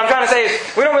 So what I'm trying to say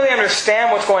is, we don't really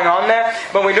understand what's going on there,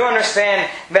 but we do understand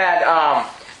that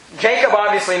Jacob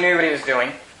obviously knew what he was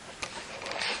doing.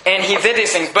 And he did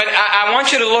these things. But I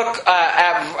want you to look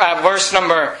at verse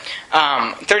number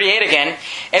 38 again.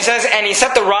 It says, and he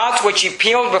set the rods which he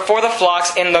peeled before the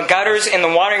flocks in the gutters in the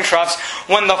watering troughs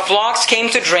when the flocks came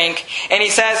to drink. And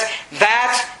he says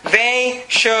that they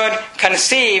should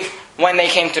conceive when they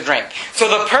came to drink. So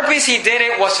the purpose he did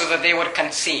it was so that they would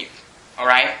conceive.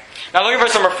 Alright? Now look at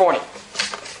verse number 40.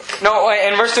 No,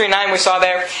 in verse 39 we saw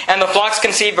there, and the flocks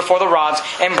conceived before the rods,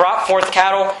 and brought forth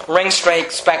cattle,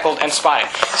 ring-straked, speckled, and spotted.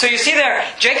 So you see there,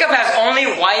 Jacob has only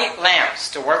white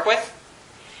lambs to work with.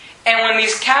 And when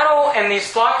these cattle and these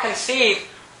flocks conceive,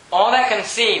 all that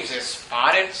conceives is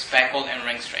spotted, speckled, and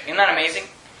ring-straked. Isn't that amazing?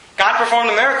 God performed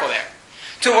a miracle there,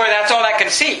 to where that's all that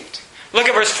conceived. Look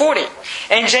at verse 40.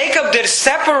 And Jacob did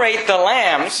separate the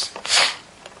lambs,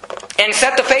 and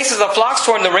set the faces of the flocks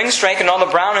toward the ringstake, and all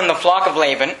the brown in the flock of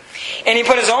Laban. And he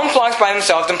put his own flocks by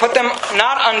themselves, and put them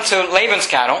not unto Laban's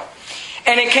cattle.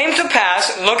 And it came to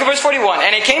pass, look at verse 41,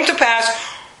 and it came to pass,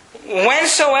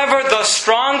 whensoever the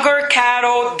stronger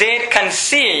cattle did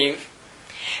conceive,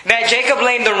 that Jacob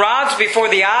laid the rods before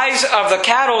the eyes of the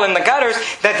cattle in the gutters,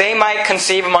 that they might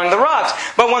conceive among the rods.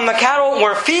 But when the cattle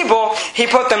were feeble, he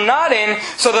put them not in,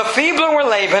 so the feebler were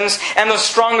Laban's, and the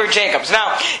stronger Jacob's.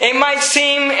 Now, it might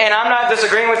seem, and I'm not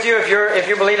disagreeing with you if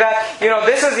you believe that,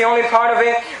 this is the only part of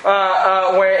it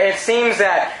where it seems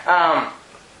that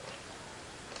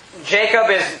Jacob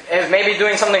is maybe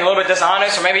doing something a little bit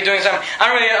dishonest, or maybe doing something, I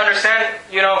don't really understand,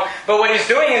 but what he's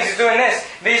doing is he's doing this.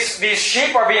 These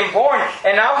sheep are being born,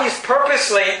 and now he's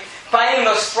purposely finding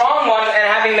the strong ones and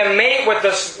having them mate with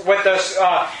the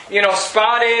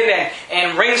spotted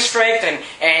and ring-straked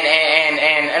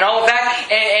and all of that,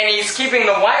 and he's keeping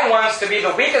the white ones to be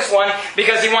the weakest one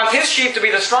because he wants his sheep to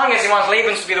be the strongest. He wants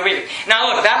Laban's to be the weakest.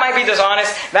 Now look, that might be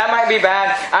dishonest. That might be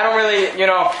bad. I don't really,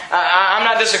 I'm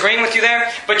not disagreeing with you there.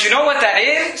 But you know what that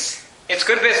is? It's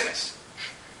good business.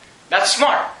 That's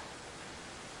smart.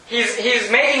 He's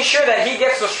making sure that he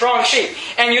gets the strong sheep.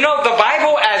 And the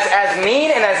Bible, as mean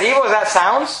and as evil as that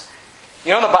sounds,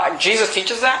 Jesus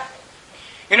teaches that.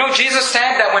 Jesus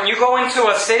said that when you go into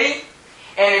a city,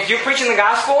 and if you're preaching the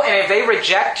gospel, and if they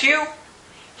reject you,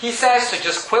 He says to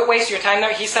just quit wasting your time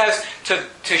there. He says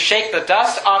to shake the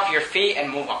dust off your feet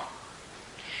and move on.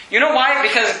 You know why?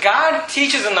 Because God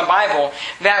teaches in the Bible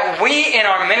that we in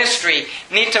our ministry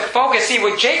need to focus. See,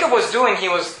 what Jacob was doing, he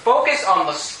was focused on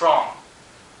the strong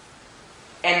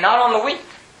and not on the weak.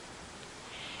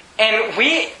 And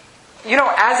we,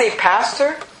 as a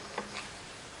pastor,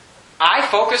 I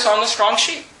focus on the strong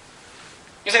sheep.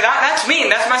 You say, that's me,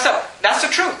 that's myself. That's the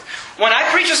truth. When I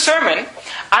preach a sermon,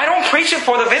 I don't preach it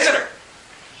for the visitor.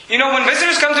 When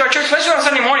visitors come to our church, especially on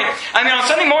Sunday morning, on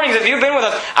Sunday mornings, if you've been with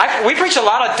us, we preach a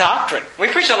lot of doctrine. We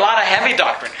preach a lot of heavy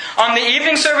doctrine. On the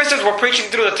evening services, we're preaching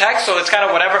through the text, so it's kind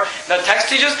of whatever the text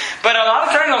teaches. But a lot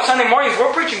of times on Sunday mornings,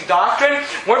 we're preaching doctrine.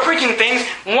 We're preaching things.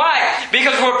 Why?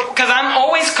 Because I'm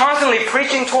always constantly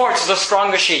preaching towards the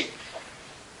stronger sheep,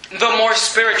 the more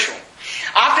spiritual.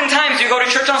 Oftentimes, you go to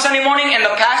church on Sunday morning, and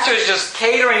the pastor is just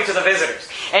catering to the visitors.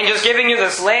 And just giving you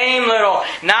this lame little,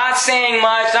 not saying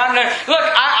much. Look,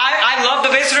 I love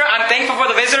the visitor. I'm thankful for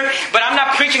the visitor. But I'm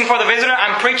not preaching for the visitor.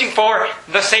 I'm preaching for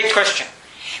the saved Christian.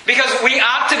 Because we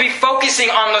ought to be focusing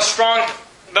on the strong.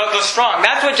 The strong.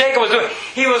 That's what Jacob was doing.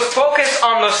 He was focused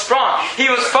on the strong. He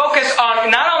was focused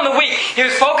on, not on the weak. He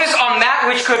was focused on that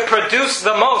which could produce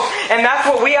the most. And that's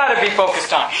what we ought to be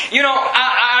focused on.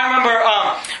 I remember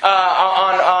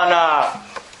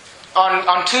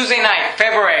on Tuesday night,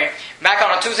 February, back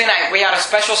on a Tuesday night, we had a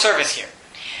special service here.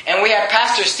 And we had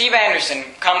Pastor Steve Anderson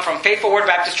come from Faithful Word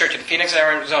Baptist Church in Phoenix,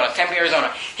 Arizona, Tempe,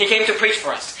 Arizona. He came to preach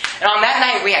for us. And on that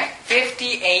night, we had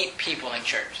 58 people in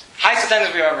church. Highest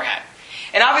attendance we've ever had.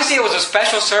 And obviously it was a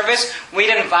special service. We'd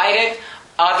invited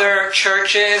other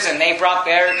churches, and they brought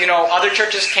their, other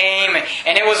churches came,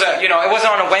 and it was it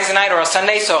wasn't on a Wednesday night or a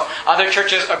Sunday, so other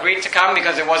churches agreed to come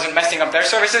because it wasn't messing up their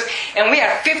services. And we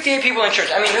had 58 people in church.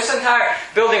 This entire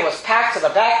building was packed to the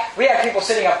back. We had people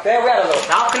sitting up there. We had a little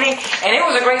balcony, and it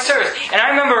was a great service. And I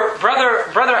remember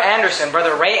Brother Anderson,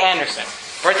 Brother Ray Anderson,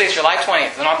 birthday is July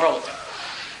 20th, in our Burlington.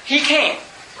 He came,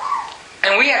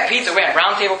 and we had pizza. We had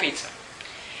round table pizza.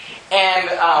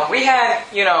 And we had,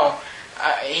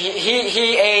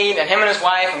 he ate, and him and his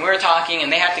wife, and we were talking, and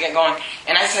they had to get going.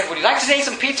 And I said, would you like to take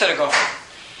some pizza to go?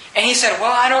 And he said,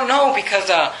 well, I don't know, because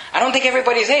I don't think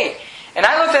everybody's ate. And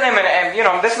I looked at him,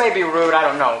 and this may be rude, I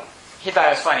don't know. He thought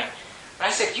it was funny. But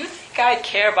I said, you think I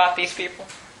care about these people?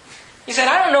 He said,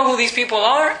 I don't know who these people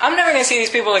are. I'm never going to see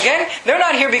these people again. They're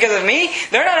not here because of me.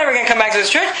 They're not ever going to come back to this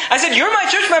church. I said, you're my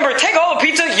church member. Take all the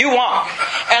pizza you want.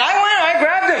 And I went and I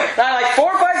grabbed him. And I 4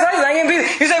 or 5 slices. I gave him pizza.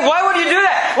 He said, why would you do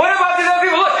that? What about these other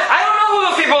people? Look, I don't know who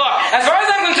those people are. As far as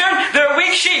I'm concerned, they're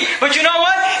weak sheep. But you know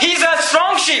what? He's a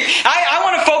strong sheep. I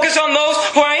want to focus on those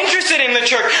who are interested in the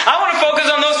church. I want to focus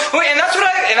on those who, and that's what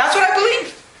I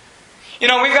believe.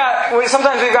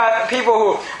 Sometimes we've got people who,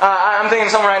 I'm thinking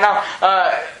of someone right now,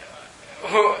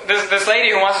 this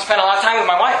lady who wants to spend a lot of time with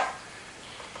my wife,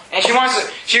 and she wants to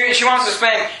spend, she wants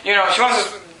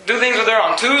to do things with her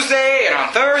on Tuesday and on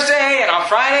Thursday and on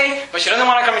Friday, but she doesn't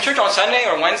want to come to church on Sunday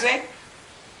or Wednesday.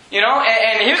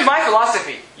 And here's my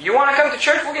philosophy: you want to come to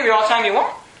church, we'll give you all the time you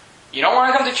want. You don't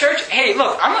want to come to church? Hey,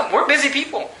 look, we're busy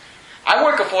people. I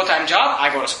work a full-time job. I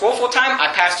go to school full-time.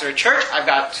 I pastor a church. I've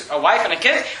got a wife and a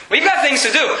kid. We've got things to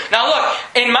do. Now look,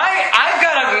 I've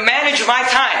got to manage my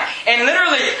time. And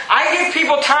literally, I give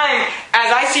people time as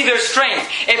I see their strength.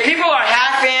 If people are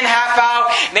half in, half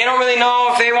out, they don't really know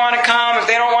if they want to come, if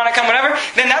they don't want to come, whatever,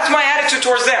 then that's my attitude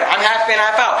towards them. I'm half in,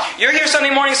 half out. You're here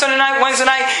Sunday morning, Sunday night, Wednesday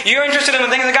night. You're interested in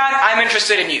the things of God. I'm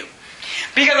interested in you.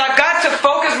 Because I've got to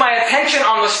focus my attention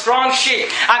on the strong sheep.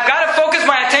 I've got to focus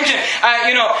my attention.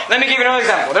 Let me give you another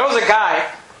example. There was a guy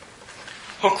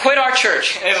who quit our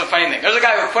church. Here's a funny thing. There's a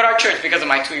guy who quit our church because of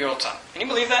my 2-year-old son. Can you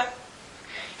believe that?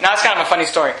 Now, it's kind of a funny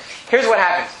story. Here's what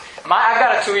happens. I've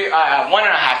got a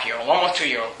 1.5-year-old, almost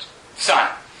 2-year-old son.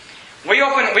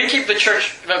 We keep the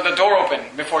church, the door open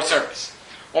before service.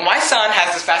 Well, my son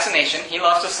has this fascination. He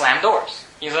loves to slam doors.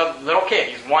 He's a little kid.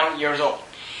 He's 1 year old.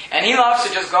 And he loves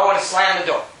to just go and slam the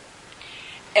door.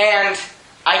 And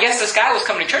I guess this guy was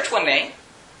coming to church one day.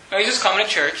 He's just coming to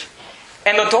church.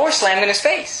 And the door slammed in his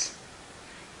face.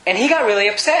 And he got really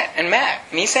upset and mad.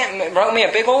 And he wrote me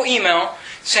a big old email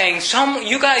saying,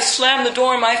 you guys slammed the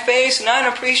door in my face and I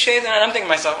don't appreciate that. And I'm thinking to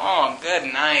myself, oh, good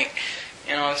night.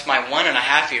 It's my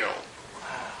 1.5-year-old.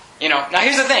 Now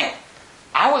here's the thing.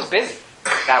 I was busy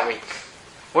that week.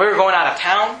 We were going out of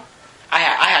town. I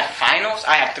had finals.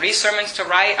 I had 3 sermons to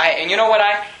write. And you know what?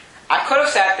 I could have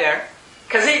sat there,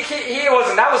 because he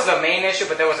wasn't. That was the main issue,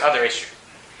 but there was other issues.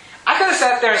 I could have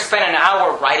sat there and spent an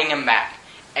hour writing him back,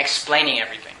 explaining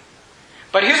everything.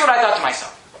 But here's what I thought to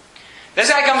myself: this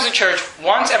guy comes to church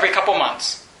once every couple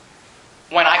months.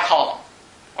 When I call him,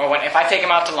 or if I take him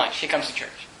out to lunch, he comes to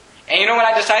church. And you know what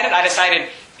I decided? I decided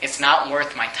it's not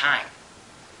worth my time.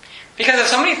 Because if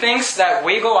somebody thinks that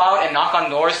we go out and knock on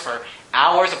doors for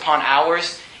hours upon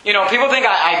hours. People think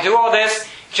I do all this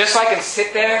just so I can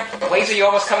sit there, wait till you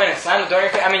almost come in and slam the door in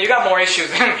your face. I mean, you got more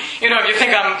issues than, if you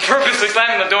think I'm purposely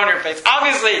slamming the door in your face.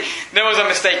 Obviously, there was a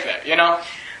mistake there, Now,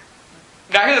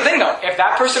 here's the thing though. If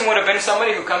that person would have been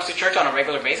somebody who comes to church on a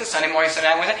regular basis, Sunday morning, Sunday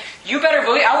night, Wednesday, you better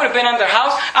believe I would have been at their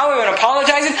house, I would have been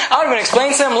apologizing, I would have been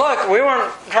explaining to them, look, we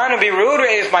weren't trying to be rude,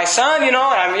 it's my son, and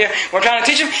we're trying to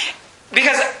teach him.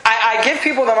 Because I give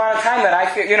people the amount of time that I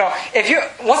feel,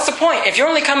 what's the point? If you're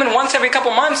only coming once every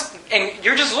couple months and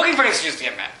you're just looking for an excuse to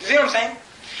get mad. You see what I'm saying?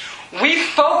 We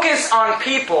focus on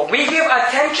people. We give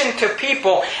attention to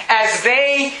people as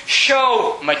they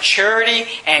show maturity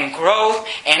and growth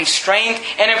and strength.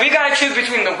 And if we got to choose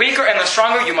between the weaker and the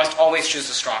stronger, you must always choose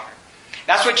the stronger.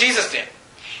 That's what Jesus did.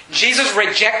 Jesus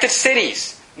rejected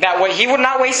cities. That way, he would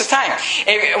not waste his time.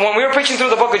 When we were preaching through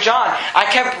the book of John, I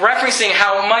kept referencing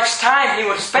how much time he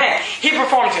would spend. He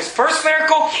performed his first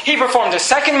miracle. He performed his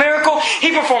second miracle.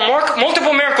 He performed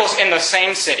multiple miracles in the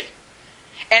same city.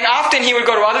 And often he would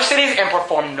go to other cities and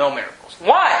perform no miracles.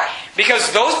 Why?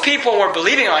 Because those people were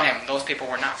believing on him. Those people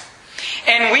were not.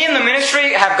 And we in the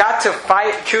ministry have got to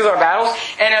choose our battles.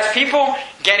 And as people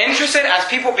get interested, as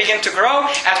people begin to grow,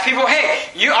 as people,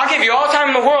 I'll give you all the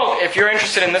time in the world if you're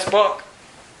interested in this book.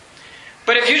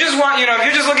 But if you just want, if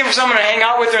you're just looking for someone to hang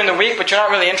out with during the week, but you're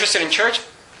not really interested in church,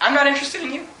 I'm not interested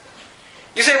in you.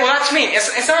 You say, well, that's mean.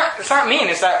 It's not mean.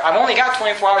 It's that I've only got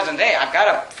 24 hours a day. I've got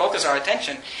to focus our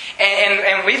attention.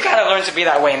 And we've got to learn to be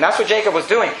that way. And that's what Jacob was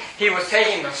doing. He was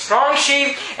taking the strong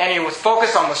sheep, and he was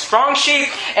focused on the strong sheep.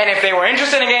 And if they were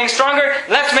interested in getting stronger,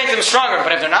 let's make them stronger.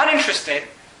 But if they're not interested,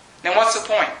 then what's the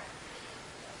point?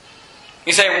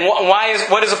 You say,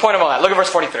 what is the point of all that? Look at verse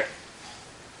 43.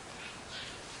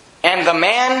 And the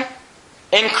man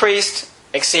increased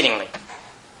exceedingly,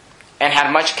 and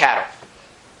had much cattle,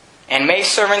 and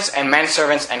maidservants, and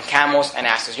menservants, and camels, and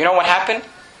asses. You know what happened?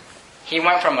 He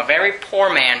went from a very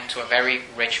poor man to a very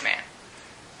rich man.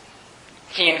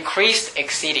 He increased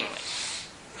exceedingly.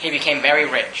 He became very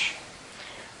rich.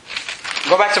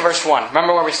 Go back to verse 1.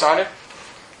 Remember where we started?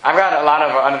 I've got a lot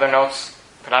of other notes,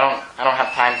 but I don't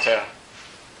have time to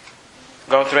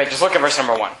go through it. Just look at verse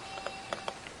number 1.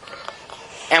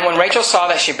 And when Rachel saw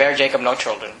that she bare Jacob no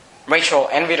children, Rachel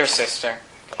envied her sister,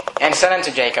 and said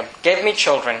unto Jacob, give me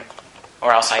children,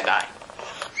 or else I die.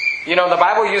 The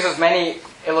Bible uses many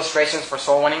illustrations for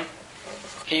soul winning.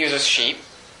 He uses sheep,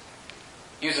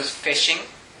 uses fishing,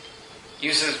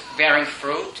 uses bearing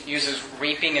fruit, uses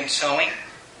reaping and sowing.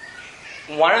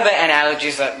 One of the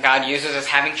analogies that God uses is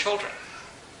having children.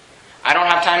 I don't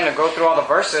have time to go through all the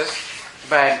verses,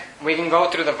 but we can go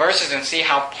through the verses and see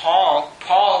how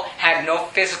Paul had no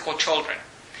physical children.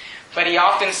 But he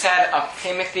often said of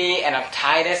Timothy and of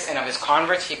Titus and of his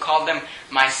converts, he called them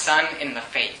my son in the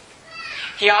faith.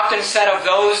 He often said of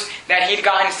those that he'd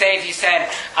gotten saved, he said,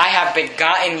 I have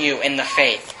begotten you in the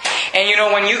faith. And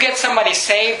when you get somebody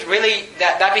saved, really,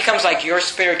 that becomes like your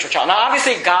spiritual child. Now,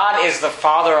 obviously, God is the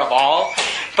Father of all,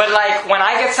 But like when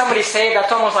I get somebody saved,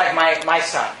 that's almost like my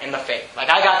son in the faith. Like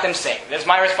I got them saved. It's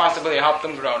my responsibility to help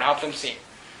them grow, to help them see.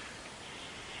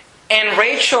 And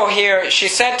Rachel here, she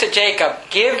said to Jacob,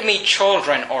 "Give me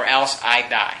children or else I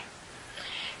die."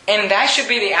 And that should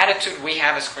be the attitude we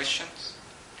have as Christians.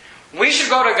 We should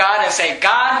go to God and say,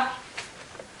 God,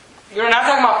 we're not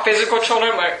talking about physical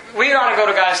children, but we ought to go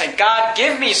to God and say, God,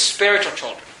 give me spiritual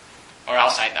children or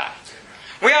else I die.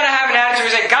 We ought to have an attitude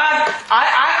where we say, God,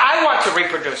 I want to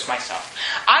reproduce myself.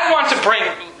 I want to bring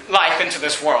life into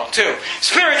this world too.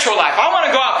 Spiritual life. I want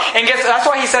to go out and get... That's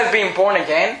why he says being born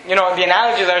again. You know, the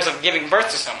analogy there is of giving birth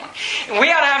to someone.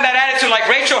 We ought to have that attitude like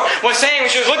Rachel was saying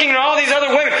when she was looking at all these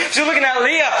other women. She was looking at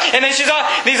Leah, and then she saw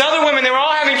these other women. They were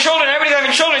all having children. Everybody's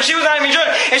having children. She was not having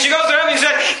children. And she goes to heaven and she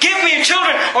said, give me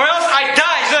children or else I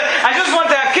die. She said, I just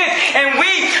want to have kids. And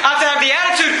we ought to have the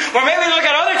attitude where maybe we look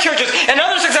at other churches and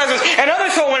other successes and other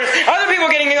soul winners, other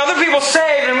people getting other people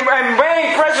saved and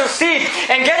bringing precious seed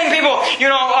and getting people,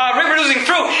 reproducing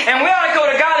fruit. And we ought to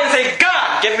go to God and say,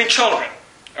 God, give me children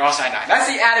or else I die. That's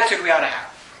the attitude we ought to have.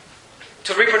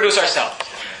 To reproduce ourselves.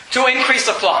 To increase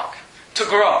the flock. To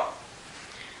grow.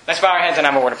 Let's bow our heads and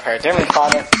have a word of prayer. Dear Heavenly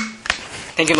Father,